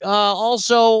music.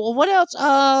 Also, what else?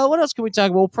 What else can we talk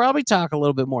about? We'll probably talk a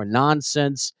little bit more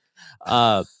nonsense.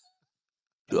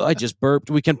 I just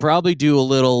burped. We can probably do a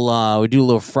little. We do a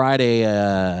little Friday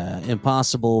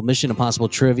Mission Impossible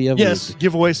trivia. Yes,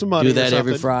 give away some money. Do that or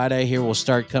every something. Friday. Here we'll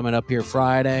start coming up here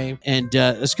Friday. And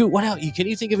Scoot, what else? Can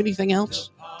you think of anything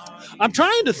else? I'm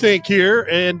trying to think here,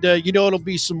 and it'll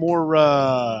be some more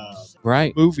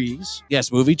Right. movies.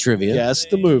 Yes, movie trivia. Yes,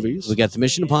 the movies. We got the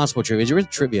Mission Impossible trivia. There is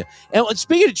trivia. And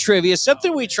speaking of trivia,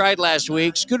 something we tried last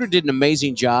week. Scooter did an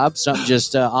amazing job. Something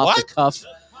just off the cuff.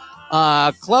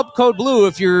 Club Code Blue.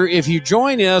 If you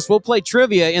join us, we'll play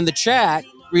trivia in the chat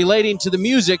relating to the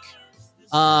music,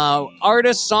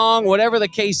 artist, song, whatever the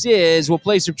case is. We'll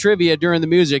play some trivia during the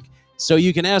music. So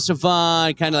you can have some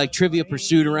fun, kind of like Trivia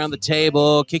Pursuit around the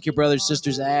table, kick your brother's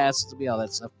sister's ass. It'll be all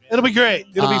that stuff. It'll be great.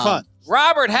 It'll be fun.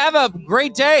 Robert, have a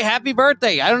great day. Happy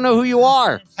birthday. I don't know who you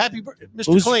are. Happy birthday,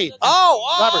 Mr. Clean.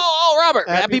 Robert.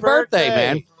 Happy birthday,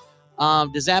 birthday.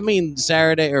 man. Does that mean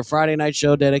Saturday or Friday night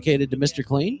show dedicated to Mr.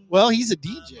 Clean? Well, he's a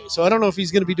DJ, so I don't know if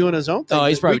he's going to be doing his own thing. Oh,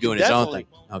 he's but probably we doing can his own definitely-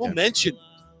 thing. Okay. We'll mention.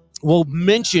 We'll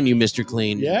mention you, Mr.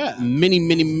 Clean. Yeah. Many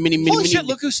Holy shit,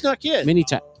 look who snuck in. Many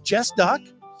times. Jess Duck,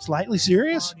 Slightly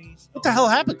Serious. What the hell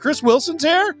happened? Chris Wilson's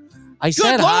here? I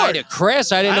said hi to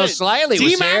Chris. I didn't know Slightly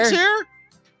was D-Max here. here?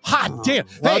 Hot damn.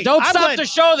 Well, Hey, don't I'm stop glad- the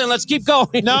show then. Let's keep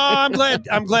going. No, I'm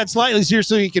glad Slightly's here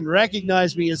so he can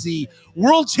recognize me as the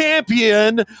world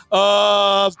champion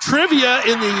of trivia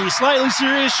in the Slightly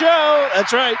Serious show.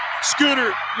 That's right.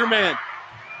 Scooter, your man.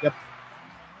 Yep.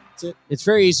 That's it. It's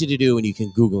very easy to do when you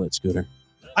can Google it, Scooter.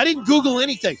 I didn't Google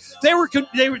anything. They were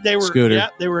Scooter. Yeah,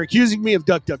 they were accusing me of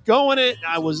DuckDuckGoing it.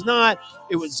 I was not.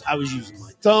 I was using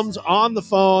my thumbs on the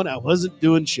phone. I wasn't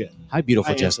doing shit. Hi,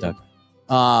 beautiful I Jess answered Duck.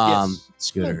 Yes.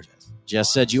 Scooter.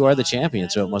 Jess said you are the champion,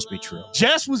 so it must be true.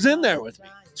 Jess was in there with me.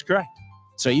 It's correct.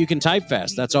 So you can type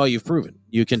fast. That's all you've proven.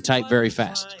 You can type very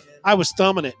fast. I was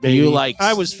thumbing it, baby.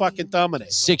 I was fucking thumbing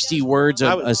it 60 words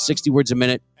 60 words a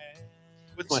minute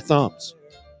with my thumbs.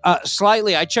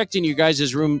 Slightly. I checked in your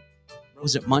guys' room.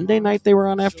 Was it Monday night they were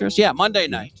on after us? Yeah, Monday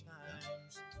night.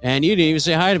 And you didn't even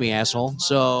say hi to me, asshole.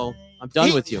 So I'm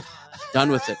done with you.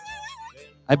 Done with it.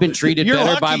 I've been treated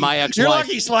better by my ex-wife. You're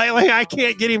lucky, Slightly. I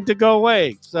can't get him to go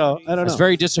away. So I don't know. I was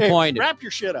very disappointed. Hey, wrap your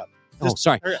shit up. Oh,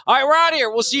 sorry. All right, we're out of here.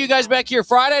 We'll see you guys back here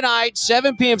Friday night,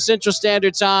 7 p.m. Central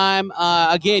Standard Time.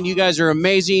 Again, you guys are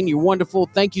amazing. You're wonderful.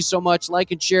 Thank you so much.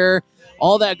 Like and share,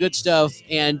 all that good stuff.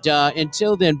 And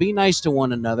until then, be nice to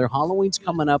one another. Halloween's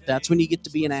coming up. That's when you get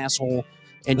to be an asshole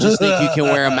and just think you can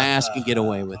wear a mask and get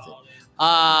away with it.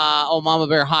 Mama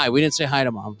Bear, hi. We didn't say hi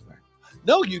to Mama Bear.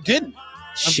 No, you didn't.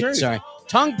 Shit, sorry.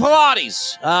 Tongue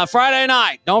Pilates, Friday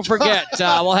night. Don't forget.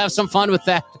 We'll have some fun with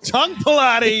that. Tongue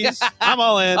Pilates. I'm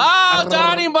all in.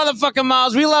 Donnie motherfucking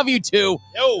Miles, we love you too.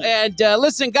 Yo. And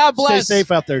listen, God bless. Stay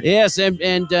safe out there. Yes, and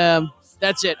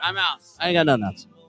that's it. I'm out. I ain't got nothing else.